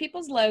lot of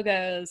people's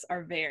logos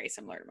are very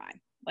similar to mine,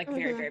 like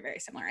very, very, very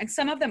similar. And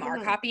some of them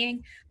are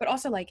copying, but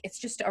also like it's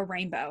just a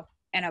rainbow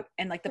and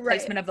like the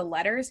placement of the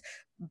letters.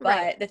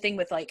 But the thing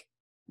with like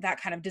that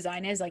kind of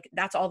design is like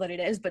that's all that it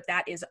is, but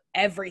that is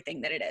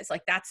everything that it is.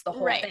 Like that's the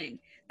whole thing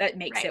that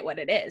makes it what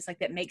it is. Like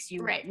that makes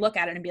you look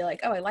at it and be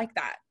like, oh, I like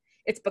that.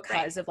 It's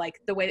because of like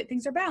the way that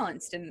things are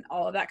balanced and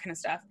all of that kind of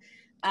stuff.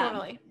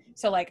 Totally.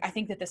 So like I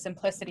think that the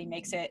simplicity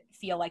makes it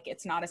feel like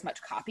it's not as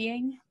much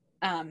copying,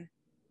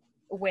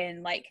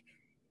 when like,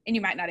 and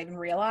you might not even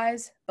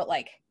realize, but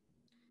like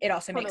it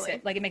also makes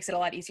it like, it makes it a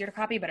lot easier to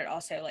copy, but it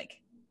also like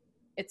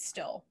it's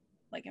still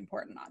like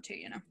important not to,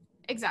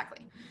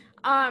 Exactly.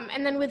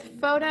 And then with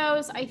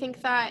photos, I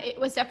think that it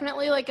was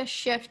definitely like a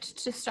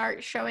shift to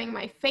start showing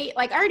my face.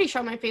 Like I already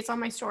show my face on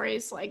my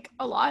stories like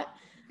a lot.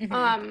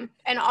 And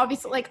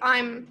obviously like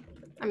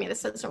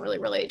this doesn't really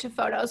relate to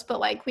photos, but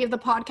like we have the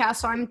podcast,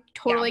 so I'm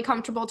totally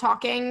comfortable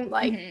talking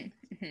like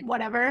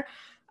whatever.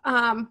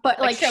 But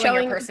like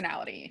showing your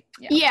personality.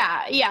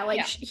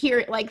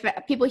 Hear like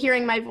that, people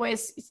hearing my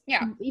voice,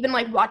 even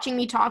like watching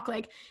me talk,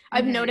 like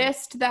I've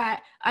noticed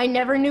that I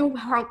never knew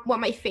what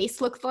my face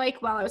looked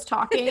like while I was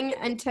talking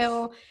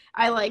until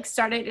I like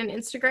started an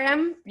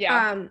Instagram.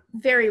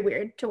 Very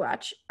weird to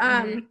watch.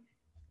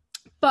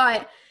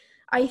 But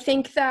I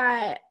think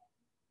that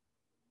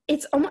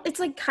it's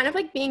like kind of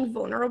like being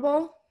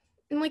vulnerable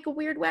in like a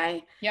weird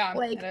way.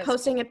 Like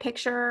posting a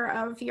picture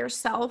of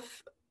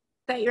yourself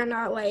that you're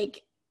not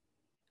like,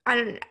 I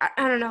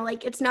don't know,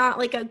 like it's not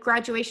like a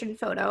graduation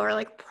photo or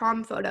like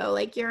prom photo,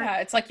 like you're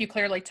it's like you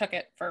clearly took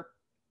it for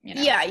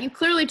you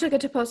clearly took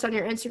it to post on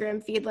your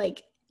Instagram feed,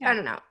 like I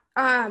don't know.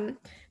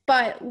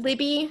 But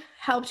Libby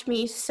helped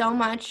me so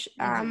much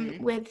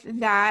with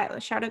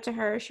that. Shout out to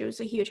her, she was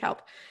a huge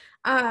help.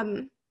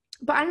 But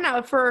I don't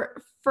know,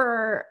 for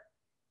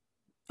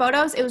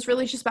photos it was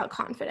really just about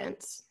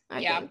confidence,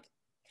 I think.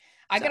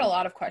 I get a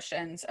lot of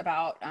questions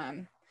about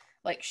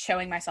like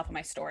showing myself in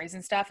my stories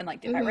and stuff, and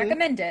like do I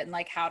recommend it, and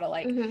like how to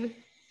like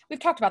we've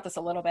talked about this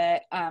a little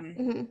bit,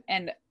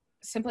 and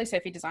Simply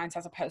Sophie Designs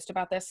has a post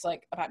about this,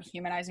 like about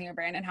humanizing your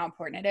brand and how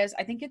important it is.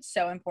 I think it's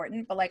so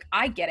important, but like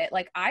I get it.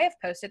 Like I have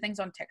posted things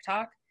on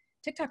TikTok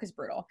is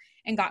brutal,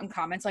 and gotten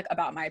comments like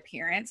about my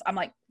appearance. I'm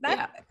like,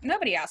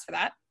 nobody asked for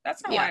that.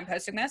 That's not why I'm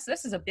posting this.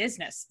 This is a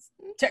business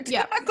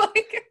TikTok.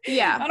 Like,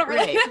 I don't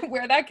really know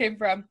where that came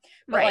from.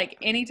 But like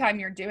anytime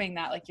you're doing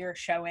that, like you're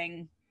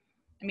showing,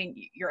 I mean,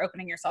 you're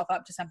opening yourself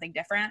up to something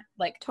different.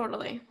 Like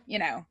totally,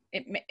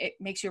 it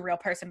makes you a real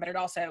person, but it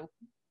also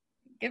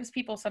gives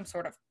people some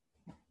sort of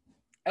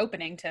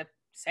opening to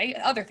say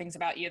other things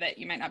about you that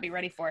you might not be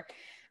ready for.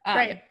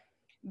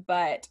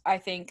 But I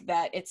think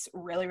that it's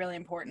really, really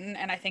important.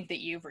 And I think that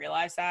you've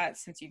realized that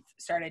since you've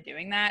started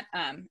doing that.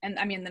 And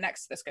I mean,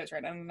 this goes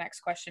right on. The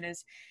next question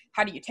is,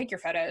 how do you take your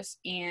photos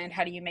and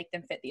how do you make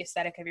them fit the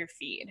aesthetic of your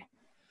feed?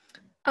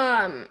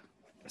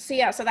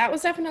 So that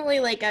was definitely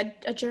like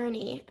a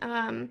journey.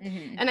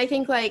 And I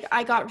think like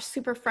I got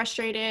super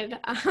frustrated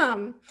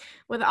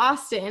with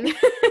Austin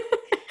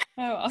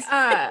Oh,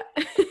 awesome.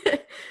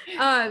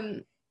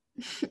 um,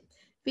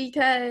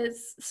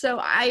 because so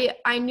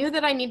I knew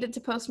that I needed to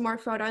post more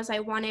photos. I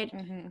wanted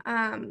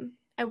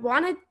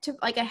to,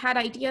 like, I had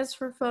ideas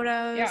for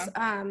photos.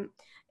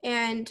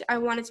 And I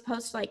wanted to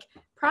post like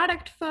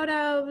product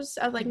photos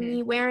of like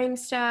me wearing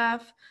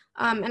stuff.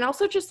 And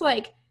also just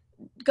like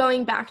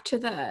going back to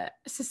the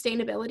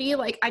sustainability,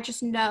 like I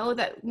just know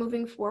that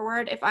moving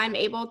forward, if I'm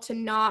able to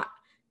not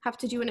have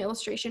to do an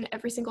illustration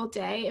every single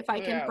day, if I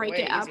can break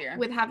it up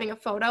with having a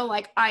photo,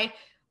 like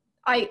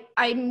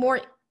I'm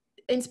more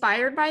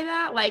inspired by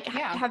that, like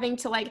having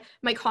to, like,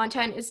 my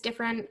content is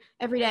different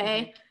every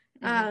day.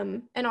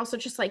 And also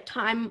just like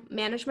time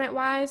management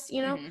wise,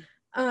 you know.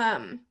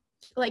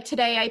 Like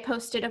today I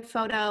posted a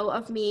photo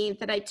of me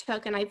that I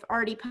took, and I've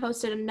already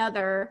posted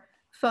another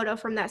photo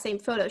from that same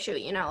photo shoot,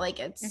 you know, like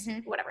it's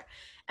whatever.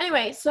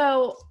 Anyway,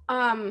 so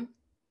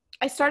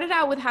I started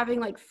out with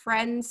having like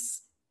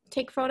friends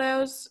take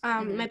photos.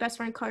 My best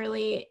friend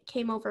Carly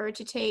came over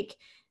to take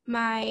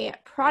my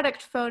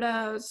product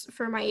photos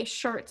for my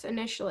shirts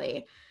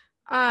initially.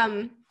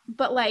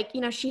 But like, you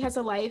know, she has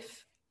a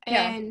life,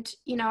 and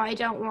you know, I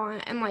don't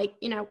want, and like,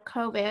 you know,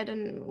 COVID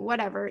and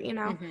whatever, you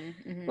know,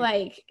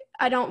 like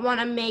I don't want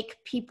to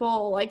make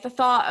people, like, the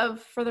thought of,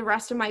 for the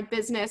rest of my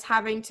business,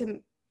 having to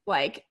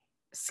like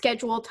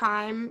schedule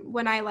time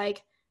when I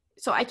like,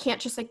 so I can't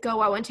just like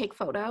go out and take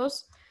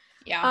photos.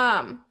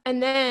 And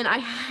then I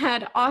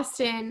had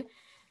Austin.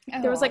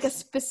 There was like a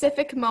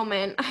specific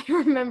moment. I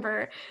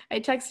remember I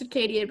texted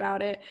Katie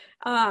about it.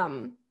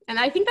 And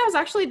I think that was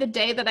actually the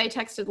day that I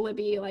texted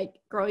Libby, like,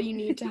 girl, you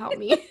need to help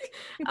me.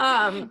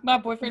 My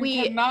boyfriend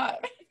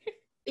cannot.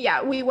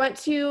 Yeah, we went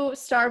to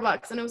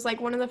Starbucks, and it was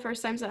like one of the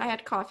first times that I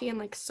had coffee in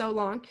like so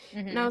long.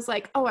 And I was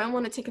like, oh, I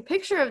want to take a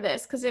picture of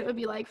this because it would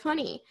be like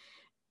funny.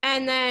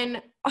 And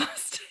then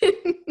Austin,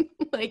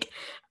 like,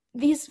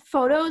 these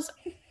photos,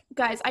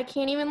 guys, I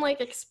can't even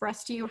like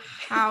express to you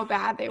how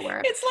bad they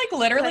were. It's like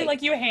literally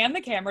like you hand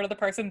the camera to the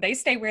person, they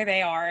stay where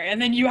they are, and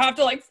then you have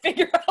to like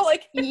figure out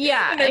like,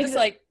 yeah, and they're just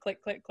like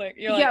click click click.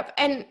 You're like,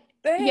 and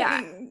dang.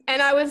 Yeah,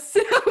 and I was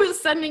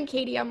sending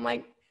Katie, I'm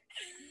like,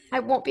 I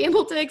won't be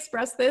able to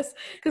express this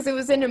because it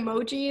was in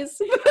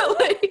emojis, but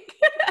like,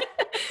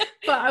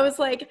 but I was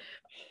like,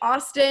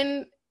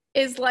 Austin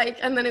is like,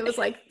 and then it was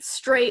like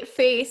straight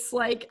face,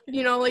 like,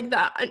 you know, like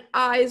the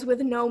eyes with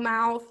no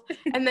mouth,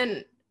 and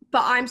then,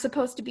 but I'm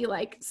supposed to be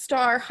like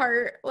star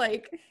heart,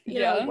 like, you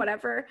know,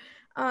 whatever.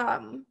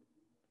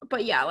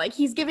 But yeah, like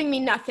he's giving me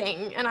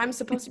nothing, and I'm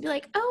supposed to be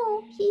like,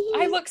 oh,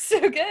 I look so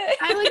good.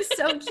 I look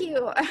so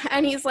cute,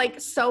 and he's like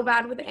so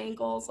bad with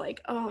angles,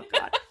 like, oh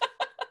god.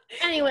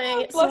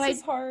 Anyway, bless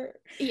his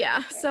heart.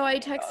 Yeah, so I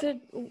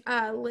texted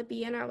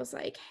Libby, and I was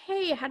like,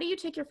 hey, how do you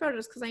take your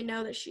photos? Because I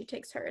know that she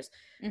takes hers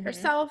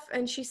herself,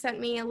 and she sent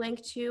me a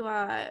link to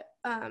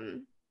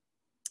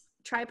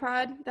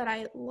tripod that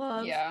I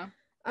love. Yeah.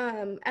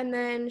 And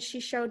then she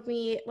showed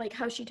me like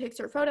how she takes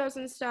her photos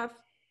and stuff,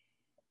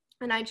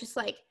 and I just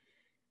like,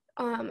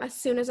 as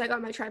soon as I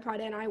got my tripod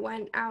in, I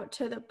went out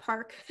to the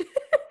park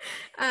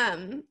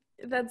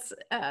that's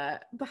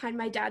behind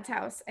my dad's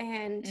house,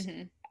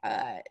 and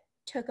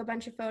took a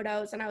bunch of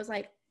photos, and I was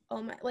like,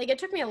 oh my, like, it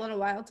took me a little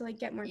while to like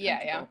get more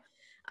comfortable.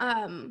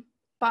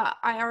 But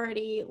I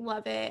already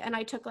love it, and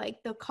I took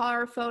like the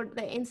car photo,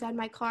 the inside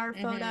my car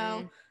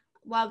photo.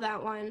 Love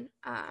that one.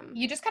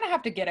 You just kind of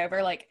have to get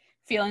over like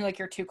feeling like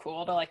you're too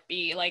cool to like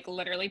be like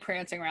literally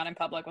prancing around in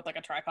public with like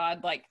a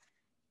tripod. Like,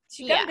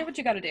 you gotta do what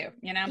you gotta do,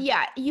 you know?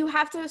 Yeah, you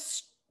have to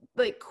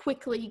like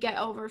quickly get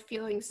over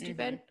feeling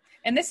stupid.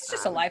 And this is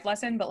just a life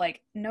lesson, but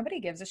like nobody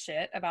gives a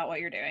shit about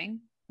what you're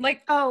doing.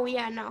 Like, oh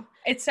yeah, no,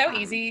 it's so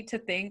easy to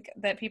think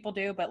that people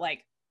do, but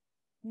like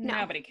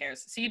nobody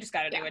cares. So you just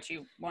got to do what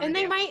you want to do.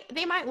 And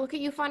they might look at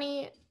you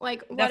funny,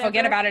 like they'll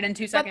forget about it in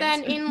 2 seconds. But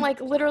then in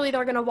like literally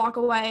they're gonna walk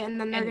away, and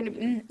then they're gonna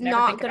be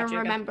not gonna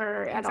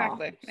remember at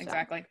all.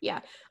 Exactly. Yeah.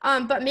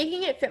 But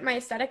making it fit my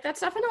aesthetic, that's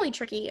definitely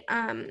tricky.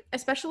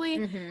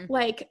 Especially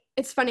like,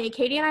 it's funny.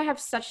 Katie and I have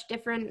such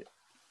different.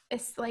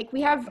 It's like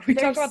we talk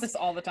about this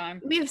all the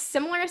time. We have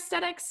similar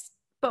aesthetics,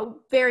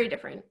 but very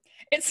different.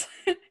 It's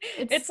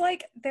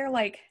like they're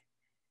like,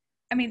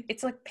 I mean,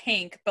 it's like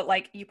pink, but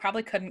like you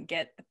probably couldn't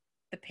get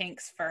the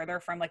pinks further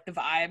from like the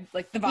vibe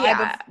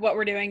of what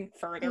we're doing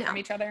further from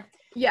each other.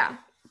 Yeah,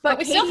 but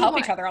we still help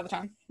each other all the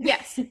time.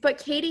 Yes, but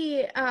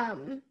Katie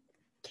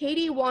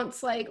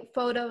wants like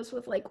photos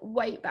with like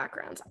white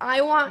backgrounds.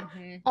 I want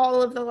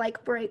all of the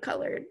like bright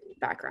colored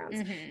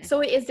backgrounds.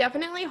 So it is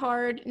definitely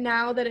hard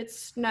now that it's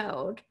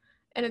snowed,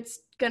 and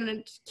it's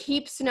gonna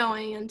keep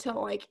snowing until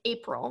like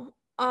April.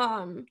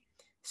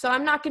 So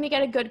I'm not going to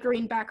get a good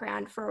green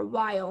background for a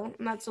while,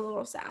 and that's a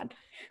little sad.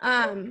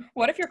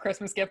 What if your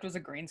Christmas gift was a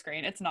green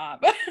screen? It's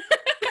not.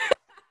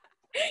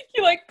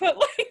 You like put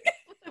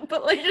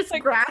like just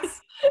like grass.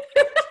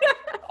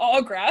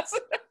 All grass.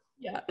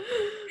 Yeah.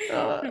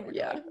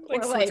 Yeah.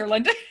 Like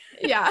Switzerland.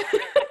 Yeah.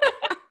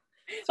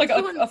 Like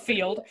a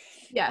field.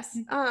 Yes.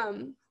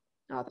 Oh,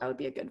 that would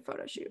be a good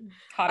photo shoot.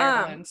 Hot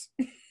air balloons.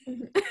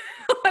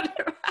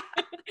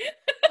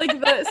 like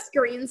the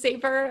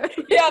screensaver.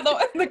 Yeah,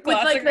 the classic. With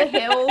like the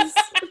hills.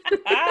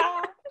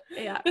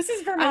 Yeah. This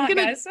is Vermont,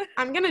 guys.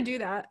 I'm gonna do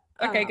that.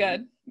 Okay,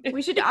 good.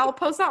 I'll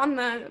post that on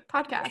the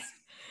podcast.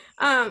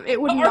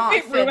 It would our not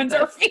feet fit ruins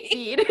the our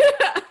feed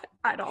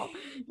at all.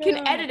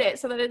 Can edit it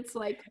so that it's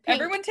like pink.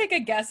 Everyone take a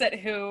guess at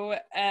who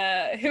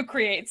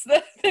creates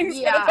the things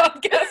for the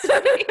podcast.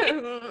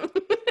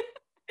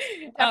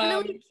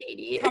 Definitely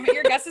Katie. Comment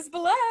your guesses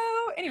below.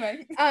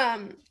 Anyway.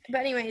 But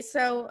anyway,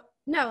 so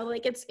no,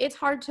 like it's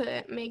hard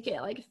to make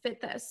it like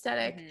fit the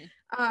aesthetic.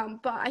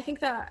 But I think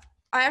that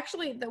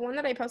the one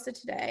that I posted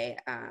today,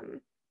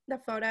 the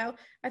photo,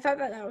 I thought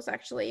that was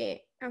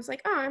actually, I was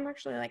like, oh, I'm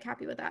actually like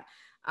happy with that.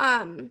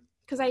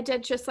 Because I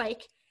did just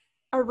like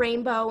a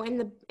rainbow in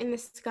the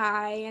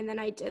sky, and then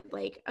I did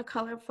like a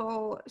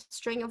colorful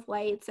string of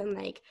lights and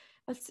like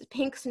a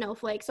pink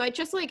snowflake. So I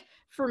just like,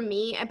 for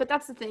me, but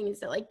that's the thing, is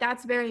that like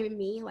that's very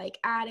me, like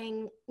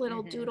adding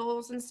little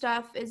doodles and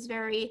stuff is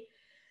very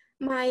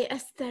my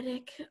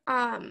aesthetic.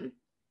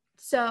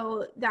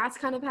 So that's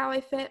kind of how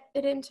I fit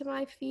it into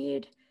my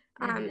feed.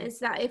 Is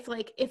that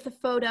if the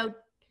photo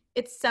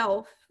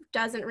itself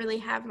doesn't really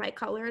have my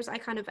colors, I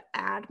kind of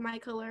add my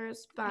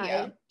colors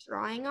by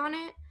drawing on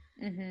it.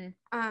 And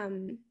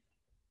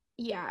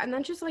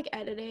then just like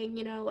editing,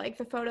 you know, like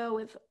the photo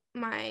with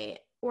my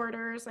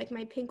orders, like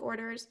my pink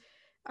orders,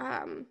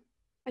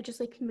 I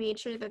just like made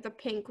sure that the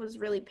pink was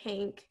really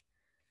pink.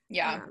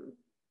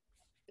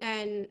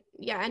 And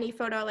any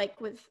photo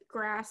like with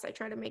grass, I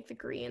try to make the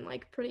green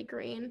like pretty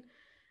green.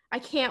 I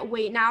can't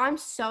wait. Now I'm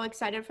so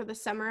excited for the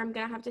summer. I'm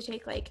gonna have to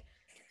take like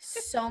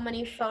so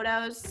many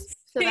photos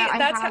so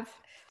that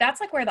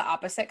that's like where the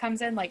opposite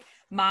comes in. Like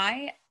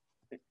my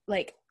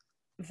like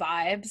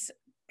vibes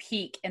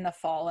peak in the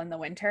fall and the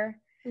winter.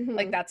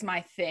 Like that's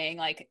my thing.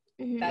 Like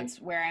that's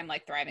where I'm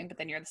like thriving. But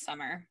then near the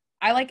summer,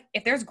 I like,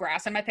 if there's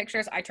grass in my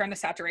pictures, I turn the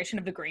saturation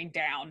of the green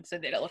down so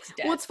that it looks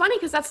dead. Well, it's funny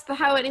because that's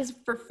how it is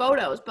for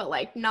photos, but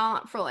like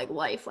not for like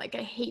life. Like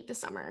I hate the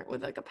summer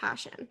with like a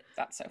passion.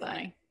 That's so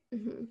funny.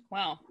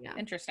 Wow. Yeah.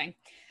 Interesting.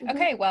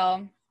 Okay.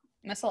 Well,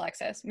 Miss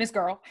Alexis, Miss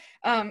Girl.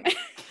 I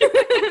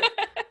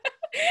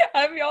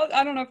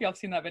don't know if y'all have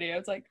seen that video.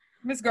 It's like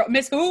Miss Girl,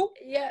 Miss who?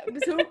 Yeah,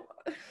 Miss who?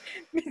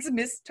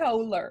 Miss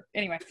Toller.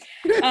 Anyway,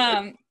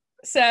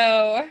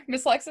 so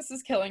Miss Alexis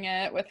is killing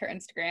it with her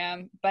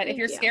Instagram. But if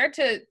you're scared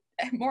to,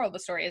 moral of the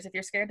story is, if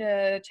you're scared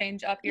to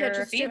change up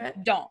your feed,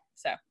 don't.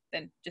 So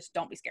then just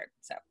don't be scared.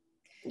 So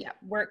yeah,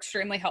 we're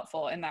extremely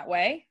helpful in that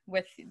way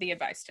with the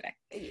advice today.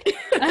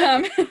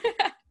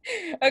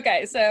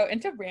 Okay, so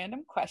into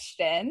random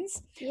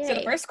questions. Yay. So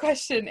the first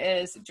question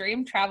is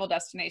dream travel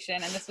destination,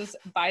 and this was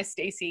by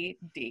Stacy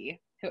D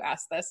who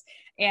asked this,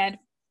 and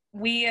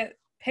we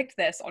picked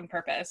this on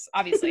purpose.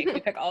 Obviously, we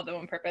pick all of them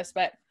on purpose,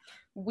 but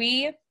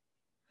we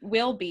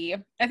will be.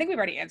 I think we've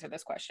already answered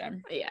this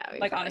question. Yeah,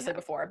 like honestly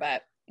before,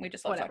 but we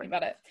just love talking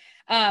about it.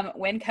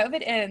 When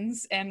COVID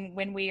ends and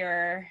when we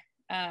are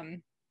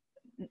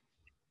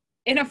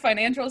in a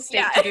financial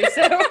state to do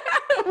so,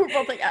 we're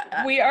both like,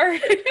 we are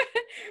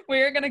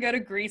going to go to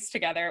Greece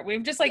together.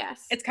 We've just like,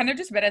 it's kind of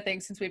just been a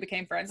thing since we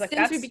became friends. Like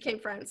we became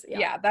friends.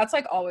 Yeah. That's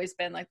like always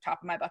been like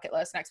top of my bucket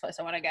list. Next place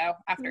I want to go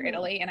after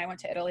Italy. And I went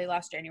to Italy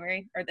last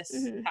January, or this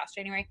past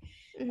January.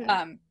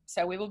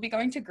 So we will be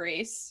going to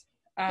Greece.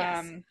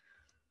 But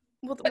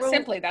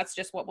simply that's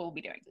just what we'll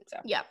be doing. So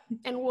yeah.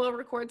 And we'll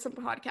record some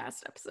podcast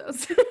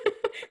episodes.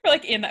 We're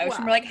like in the ocean.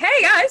 Wow. We're like,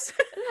 hey guys.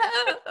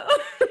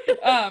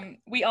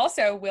 We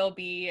also will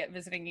be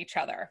visiting each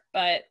other,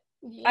 but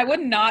I would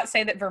not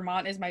say that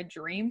Vermont is my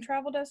dream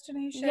travel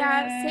destination.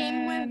 Yeah,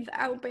 same with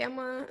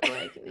Alabama.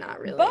 Like, not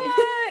really. But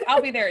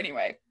I'll be there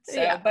anyway.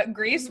 So, but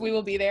Greece, we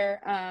will be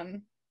there.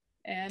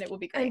 And it will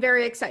be great. I'm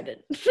very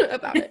excited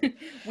about it.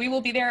 We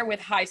will be there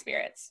with high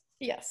spirits.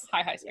 Yes.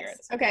 High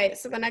spirits. Yes. Okay,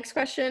 so the next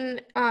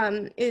question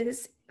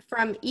is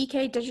from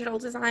EK Digital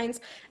Designs,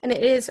 and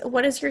it is,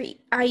 what is your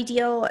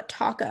ideal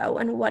taco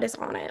and what is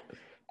on it?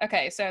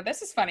 Okay, so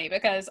this is funny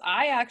because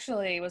I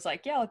actually was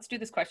like, yeah, let's do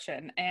this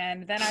question.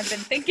 And then I've been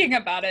thinking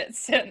about it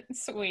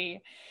since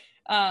we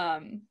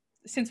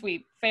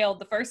failed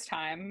the first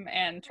time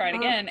and tried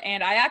again.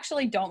 And I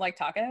actually don't like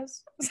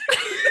tacos.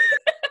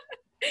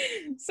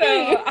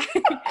 So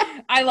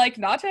I like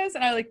nachos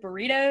and I like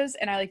burritos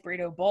and I like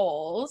burrito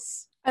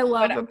bowls. I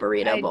love a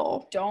burrito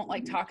bowl. Don't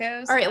like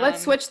tacos. All right,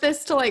 let's switch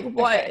this to like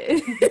what?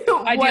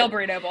 Ideal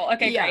burrito bowl.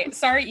 Okay, great.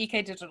 Sorry,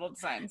 EK Digital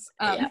Designs.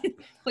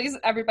 Please,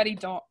 everybody,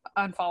 don't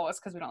unfollow us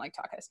because we don't like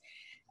tacos.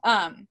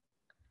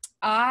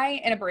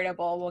 I, in a burrito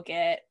bowl, will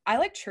get, I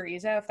like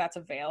chorizo if that's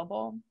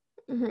available.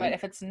 But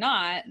if it's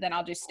not, then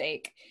I'll do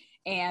steak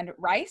and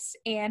rice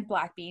and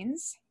black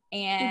beans.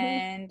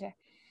 And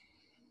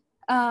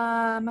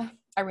I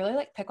really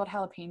like pickled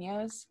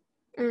jalapenos.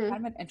 Kind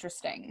of an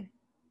interesting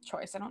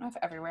choice. I don't know if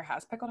everywhere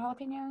has pickled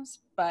jalapenos,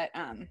 but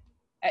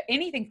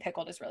anything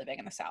pickled is really big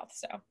in the South,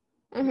 so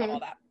I love all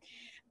that.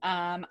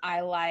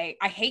 I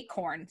hate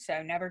corn,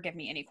 so never give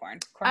me any corn.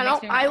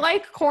 I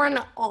like corn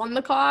on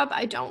the cob.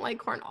 I don't like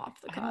corn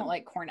off the cob. I don't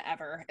like corn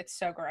ever. It's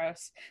so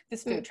gross.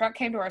 This food truck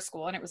came to our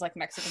school and it was like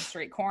Mexican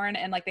street corn,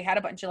 and like they had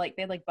a bunch of like,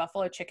 they had like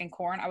buffalo chicken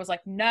corn. I was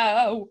like,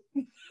 no.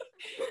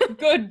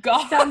 Good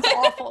God. Sounds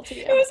awful to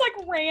you. It was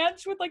like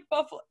ranch with like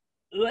buffalo.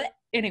 Blech.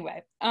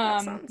 Anyway,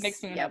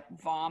 makes me want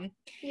to vom.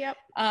 Yep.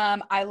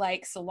 I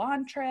like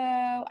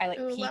cilantro. I like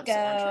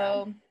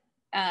pico.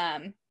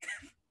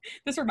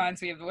 This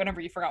reminds me of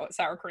whenever you forgot what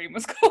sour cream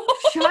was called.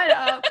 Shut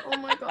up. Oh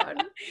my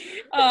God.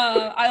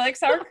 I like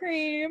sour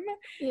cream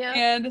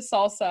and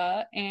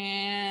salsa.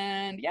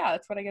 And yeah,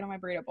 that's what I get on my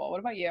burrito bowl. What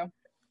about you?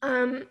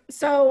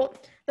 So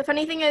the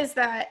funny thing is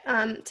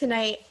that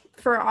tonight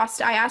for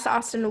Austin, I asked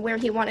Austin where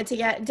he wanted to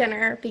get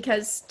dinner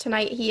because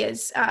tonight he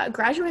is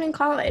graduating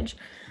college.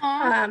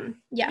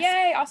 Yes.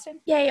 Yay,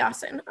 Austin. Yay,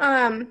 Austin.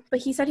 But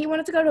he said he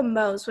wanted to go to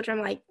Moe's, which I'm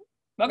like,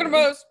 welcome to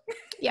Moe's.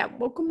 Yeah,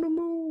 welcome to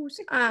Moe's.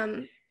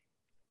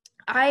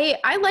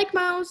 I like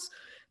Moe's,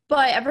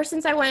 but ever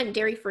since I went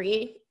dairy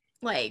free,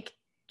 like,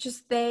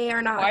 just they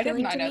are not. I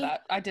didn't know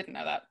that. I didn't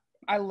know that.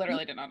 I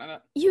literally did not know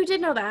that. You did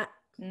know that.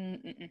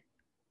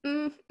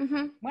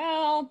 Mm-hmm.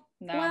 Well,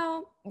 no.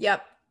 Well,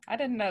 yep. I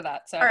didn't know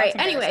that. So all right.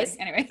 Anyways.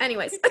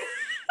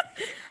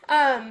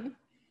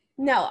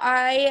 No,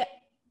 I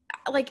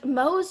like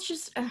Moe's.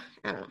 Just I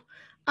don't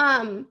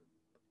know.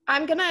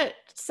 I'm gonna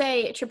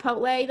say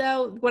Chipotle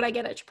though. What I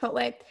get at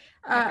Chipotle,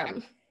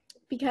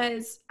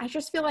 because I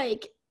just feel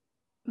like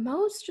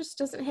Moe's just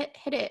doesn't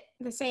hit it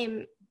the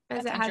same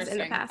as it has in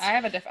the past. I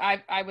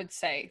have I would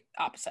say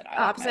opposite.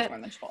 I like Moe's more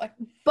than Chipotle.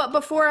 But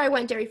before I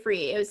went dairy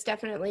free, it was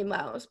definitely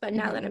Moe's. But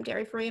now that I'm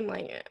dairy free, I'm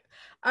like,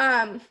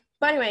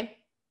 But anyway,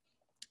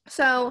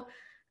 so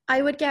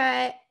I would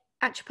get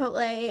at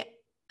Chipotle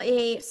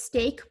a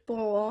steak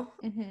bowl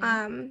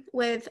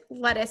with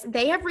lettuce.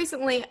 They have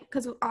recently,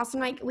 because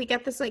Austin and I, we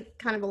get this like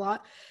kind of a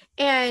lot,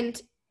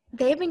 and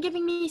they've been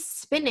giving me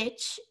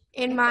spinach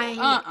in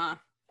my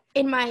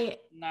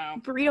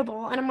burrito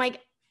bowl, and I'm like,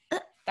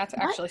 that's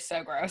what? Actually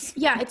so gross.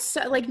 Yeah, it's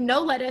so, like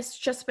no lettuce,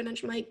 just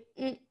spinach. I'm like,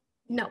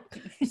 no.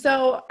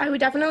 So I would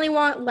definitely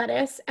want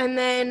lettuce, and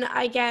then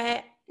I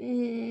get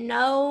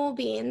no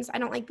beans. I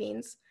don't like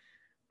beans.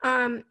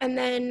 And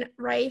then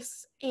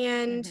rice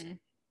and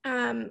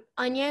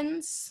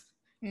onions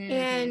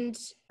and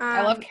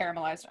I love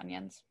caramelized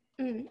onions.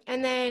 And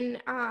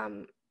then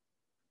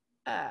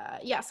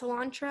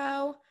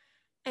cilantro,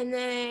 and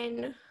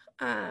then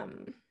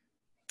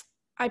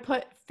I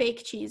put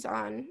fake cheese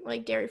on,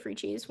 like dairy-free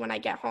cheese when I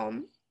get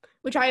home,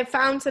 which I have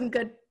found some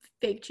good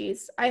fake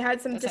cheese. I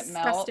had some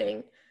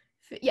disgusting.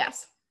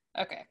 Yes.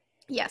 Okay.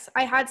 Yes,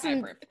 I had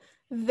some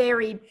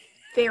very,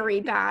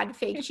 very bad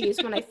fake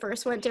cheese when I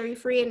first went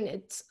dairy-free, and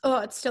it's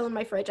still in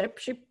my fridge. I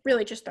should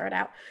really just throw it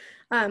out.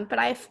 But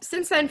I've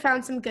since then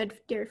found some good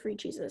dairy-free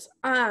cheeses.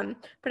 But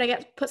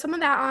I put some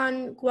of that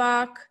on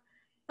guac.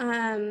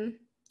 And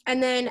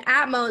then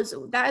at Moe's,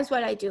 that is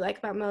what I do like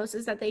about Moe's,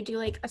 is that they do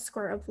like a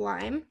squirt of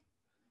lime.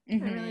 I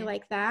really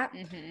like that.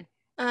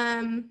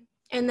 And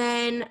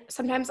then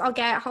sometimes I'll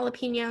get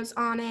jalapenos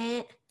on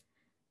it,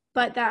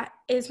 but that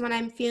is when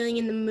I'm feeling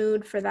in the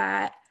mood for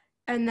that.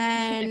 And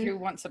then if you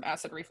want some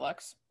acid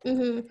reflux.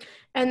 And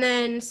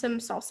then some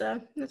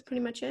salsa. That's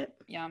pretty much it.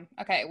 Yum.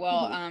 Okay,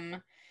 well,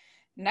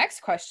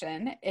 next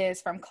question is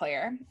from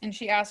Claire, and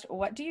she asked,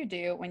 what do you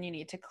do when you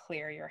need to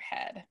clear your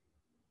head?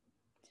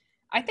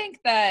 I think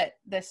that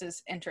this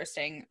is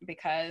interesting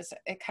because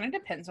it kind of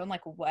depends on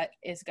like what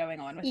is going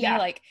on with me.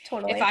 Like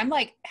totally. If I'm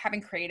like having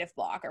creative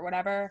block or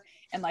whatever,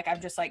 and like I'm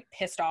just like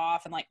pissed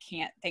off and like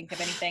can't think of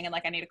anything and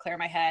like I need to clear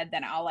my head,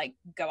 then I'll like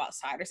go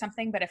outside or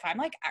something. But if I'm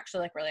like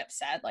actually like really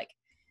upset, like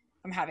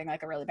I'm having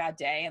like a really bad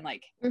day and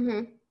like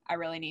I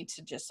really need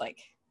to just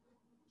like,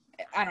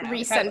 I don't know,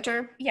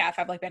 recenter. If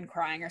I've like been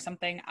crying or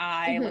something,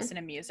 I listen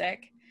to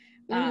music.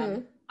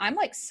 I'm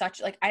like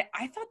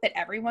I thought that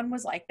everyone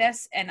was like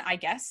this, and I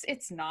guess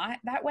it's not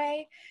that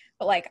way,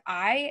 but like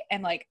I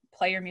am like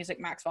play your music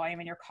max volume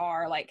in your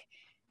car, like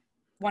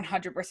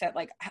 100%,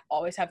 like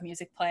always have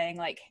music playing,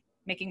 like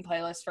making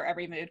playlists for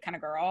every mood kind of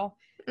girl.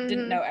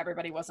 Didn't know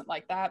everybody wasn't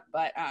like that,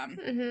 but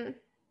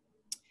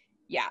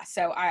yeah,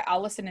 so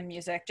I'll listen to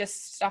music,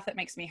 just stuff that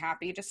makes me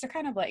happy, just to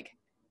kind of like,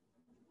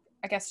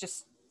 I guess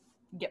just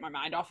get my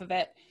mind off of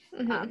it.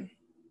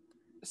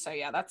 So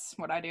yeah, that's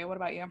what I do. What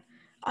about you?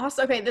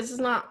 Also, okay, this is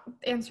not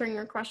answering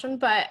your question,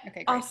 but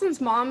Austin's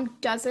mom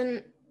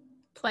doesn't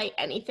play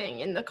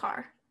anything in the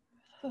car.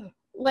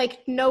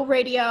 Like, no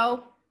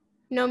radio,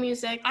 no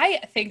music.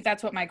 I think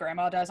that's what my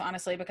grandma does,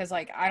 honestly, because,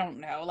 like, I don't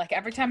know. Like,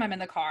 every time I'm in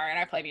the car and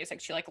I play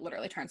music, she, like,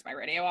 literally turns my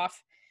radio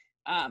off,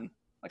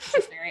 which is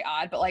just very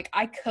odd. But, like,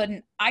 I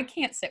can't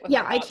sit with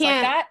my thoughts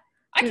like that.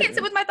 I can't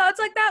sit with my thoughts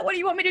like that. What do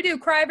you want me to do?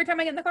 Cry every time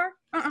I get in the car?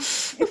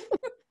 It's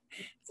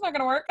not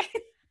gonna work.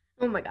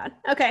 Oh, my God.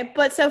 Okay,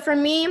 but so for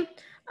me,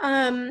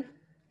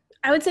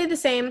 I would say the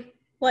same.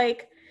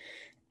 Like,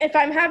 if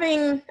I'm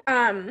having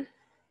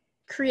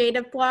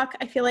creative block,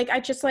 I feel like I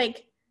just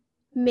like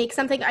make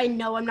something I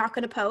know I'm not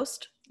going to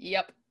post.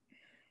 Yep.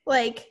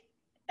 Like,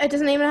 it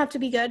doesn't even have to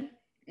be good.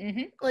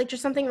 like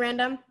just something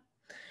random.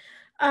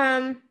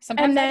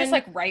 Sometimes I just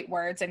like write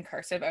words in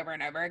cursive over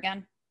and over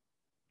again.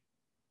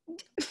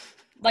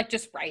 Like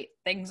just write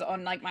things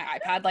on like my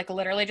iPad, like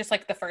literally just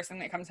like the first thing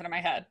that comes into my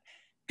head.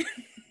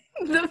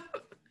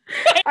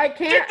 I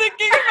can't. You're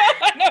thinking about.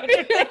 I know what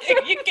you're thinking.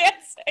 You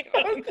can't say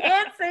that. I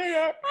can't say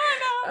that. I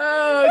know.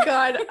 Oh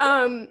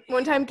God.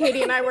 One time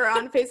Katie and I were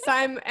on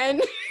FaceTime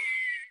and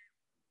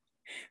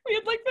we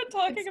had like been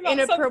talking about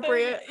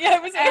inappropriate. Something. Yeah,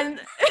 it was.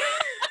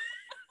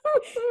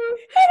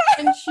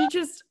 And she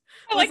just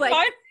was like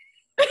mine.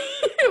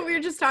 we were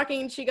just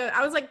talking and she goes,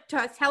 I was like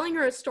telling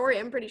her a story,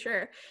 I'm pretty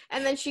sure.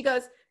 And then she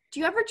goes, do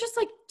you ever just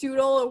like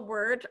doodle a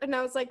word? And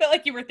I was like, that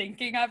like you were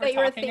thinking of or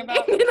talking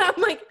about. And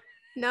I'm like,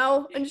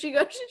 no. And she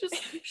just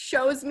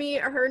shows me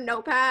her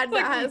notepad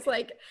that has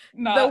like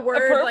the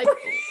word like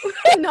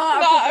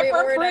not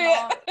appropriate word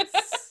at all.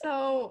 It's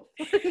so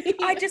funny.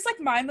 I just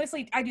like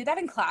mindlessly, I do that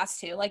in class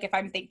too. Like if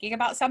I'm thinking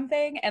about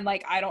something and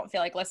like I don't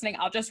feel like listening,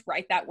 I'll just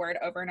write that word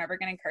over and over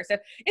again in cursive.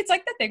 It's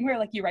like the thing where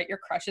like you write your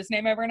crush's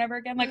name over and over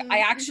again. Like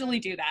I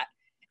actually do that.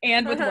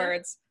 And with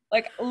words.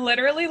 Like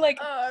literally like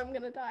oh, I'm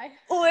gonna die.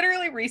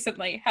 Literally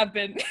recently have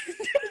been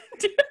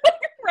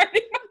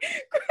writing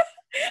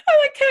I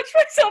like catch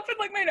myself in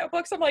like my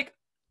notebooks. I'm like,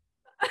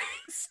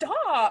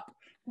 stop.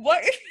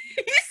 What?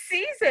 He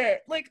sees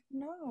it. Like,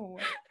 no.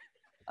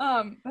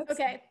 That's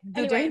okay.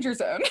 The danger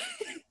zone.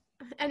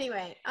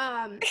 Anyway,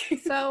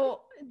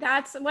 so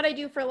that's what I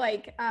do for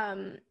like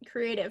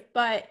creative.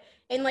 But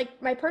in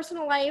like my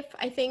personal life,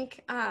 I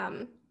think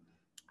I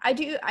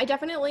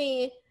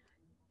definitely,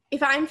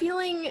 if I'm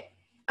feeling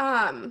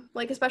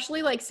like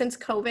especially like since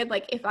COVID,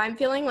 like if I'm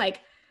feeling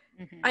like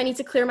I need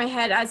to clear my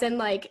head, as in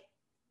like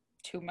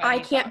I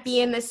can't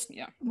be in this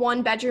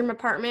one bedroom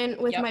apartment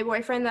with my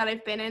boyfriend that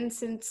I've been in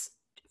since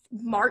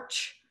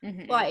March.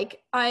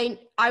 Like I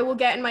will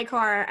get in my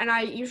car and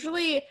I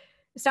usually, it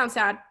sounds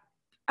sad,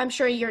 I'm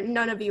sure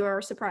none of you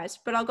are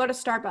surprised, but I'll go to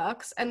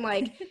Starbucks and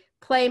like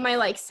play my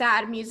like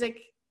sad music,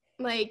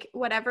 like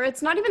whatever.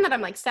 It's not even that I'm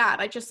like sad.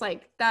 I just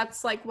like,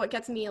 that's like what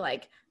gets me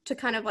like to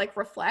kind of like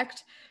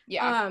reflect.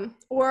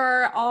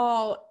 Or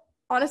I'll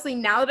honestly,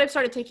 now that I've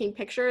started taking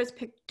pictures,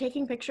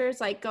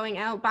 like going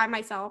out by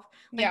myself,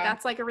 like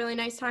that's like a really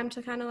nice time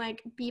to kind of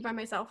like be by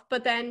myself.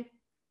 But then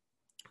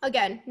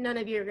again, none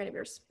of you are going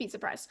to be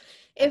surprised.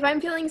 If I'm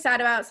feeling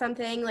sad about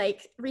something,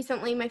 like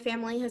recently my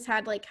family has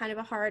had like kind of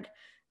a hard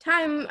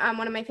time.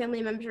 One of my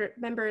family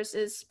members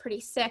is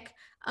pretty sick.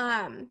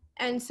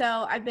 And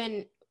so I've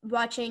been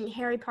watching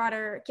Harry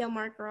Potter,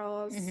 Gilmore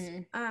Girls,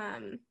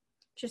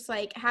 just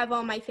like have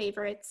all my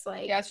favorites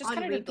like it's just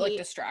kind of to like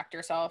distract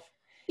yourself.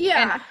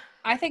 And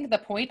I think the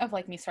point of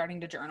like me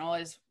starting to journal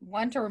is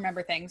one, to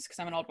remember things because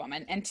I'm an old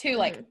woman, and two,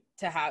 like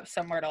to have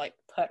somewhere to like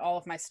put all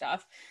of my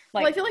stuff.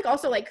 Like, well, I feel like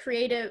also like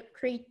creatively,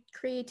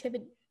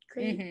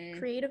 being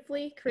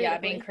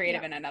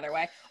creative in another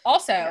way.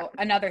 Also,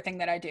 another thing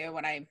that I do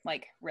when I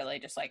like really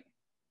just like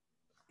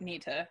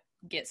need to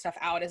get stuff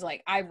out is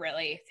like I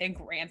really think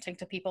ranting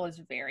to people is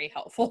very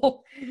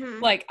helpful.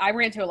 Like I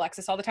rant to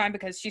Alexis all the time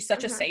because she's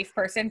such a safe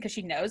person, because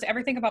she knows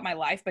everything about my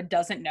life but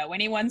doesn't know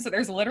anyone, so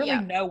there's literally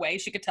no way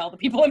she could tell the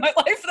people in my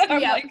life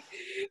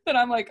that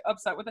I'm like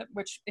upset with it,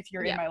 which if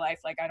you're in my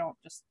life, like I don't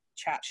just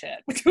chat shit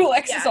with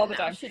Alexis all the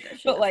time. She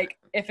does. Like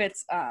if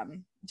it's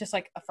just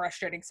like a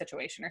frustrating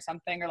situation or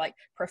something, or like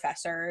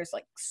professors,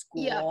 like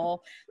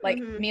school, like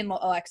me and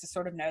Alexis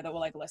sort of know that we'll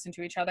like listen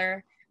to each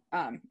other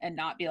and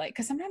not be like,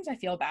 because sometimes I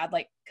feel bad,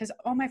 like because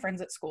all my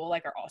friends at school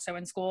like are also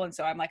in school, and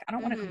so I'm like I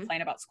don't want to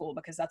complain about school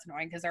because that's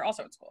annoying because they're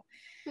also in school,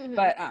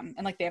 but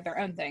and like they have their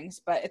own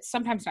things, but it's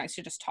sometimes nice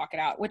to just talk it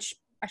out, which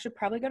I should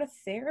probably go to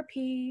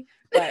therapy,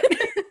 but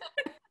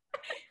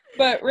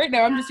but right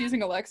now I'm just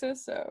using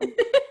Alexis, so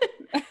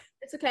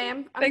it's okay.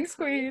 Thanks,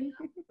 Queen.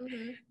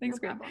 Thanks,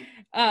 Queen.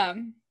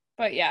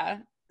 But yeah,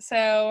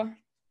 so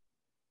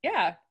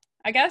yeah,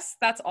 I guess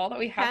that's all that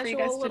we have for you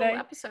guys today.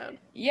 Episode.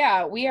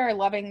 Yeah, we are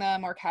loving the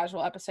more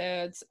casual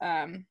episodes.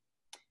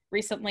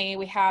 Recently,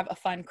 we have a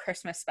fun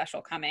Christmas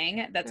special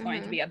coming that's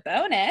going to be a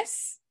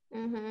bonus.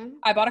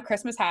 I bought a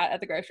Christmas hat at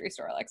the grocery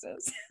store,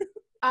 Alexis.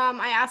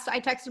 I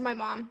texted my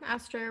mom,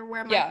 asked her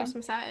where my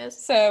Christmas hat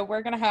is. So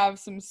we're going to have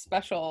some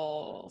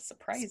special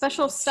surprises.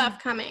 Special stuff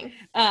coming.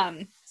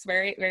 So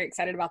very, very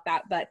excited about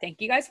that. But thank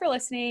you guys for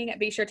listening.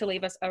 Be sure to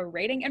leave us a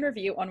rating and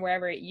review on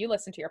wherever you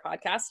listen to your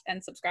podcast,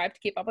 and subscribe to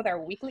keep up with our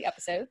weekly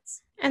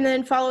episodes. And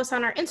then follow us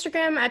on our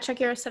Instagram at Check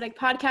Your Aesthetic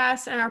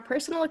Podcast, and our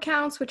personal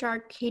accounts, which are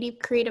Katie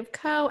Creative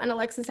Co. and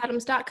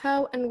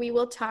AlexisAdams.co. And we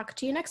will talk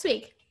to you next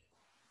week.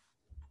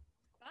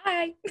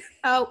 Bye.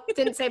 Oh,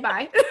 didn't say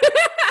bye.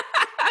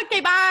 Okay,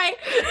 bye.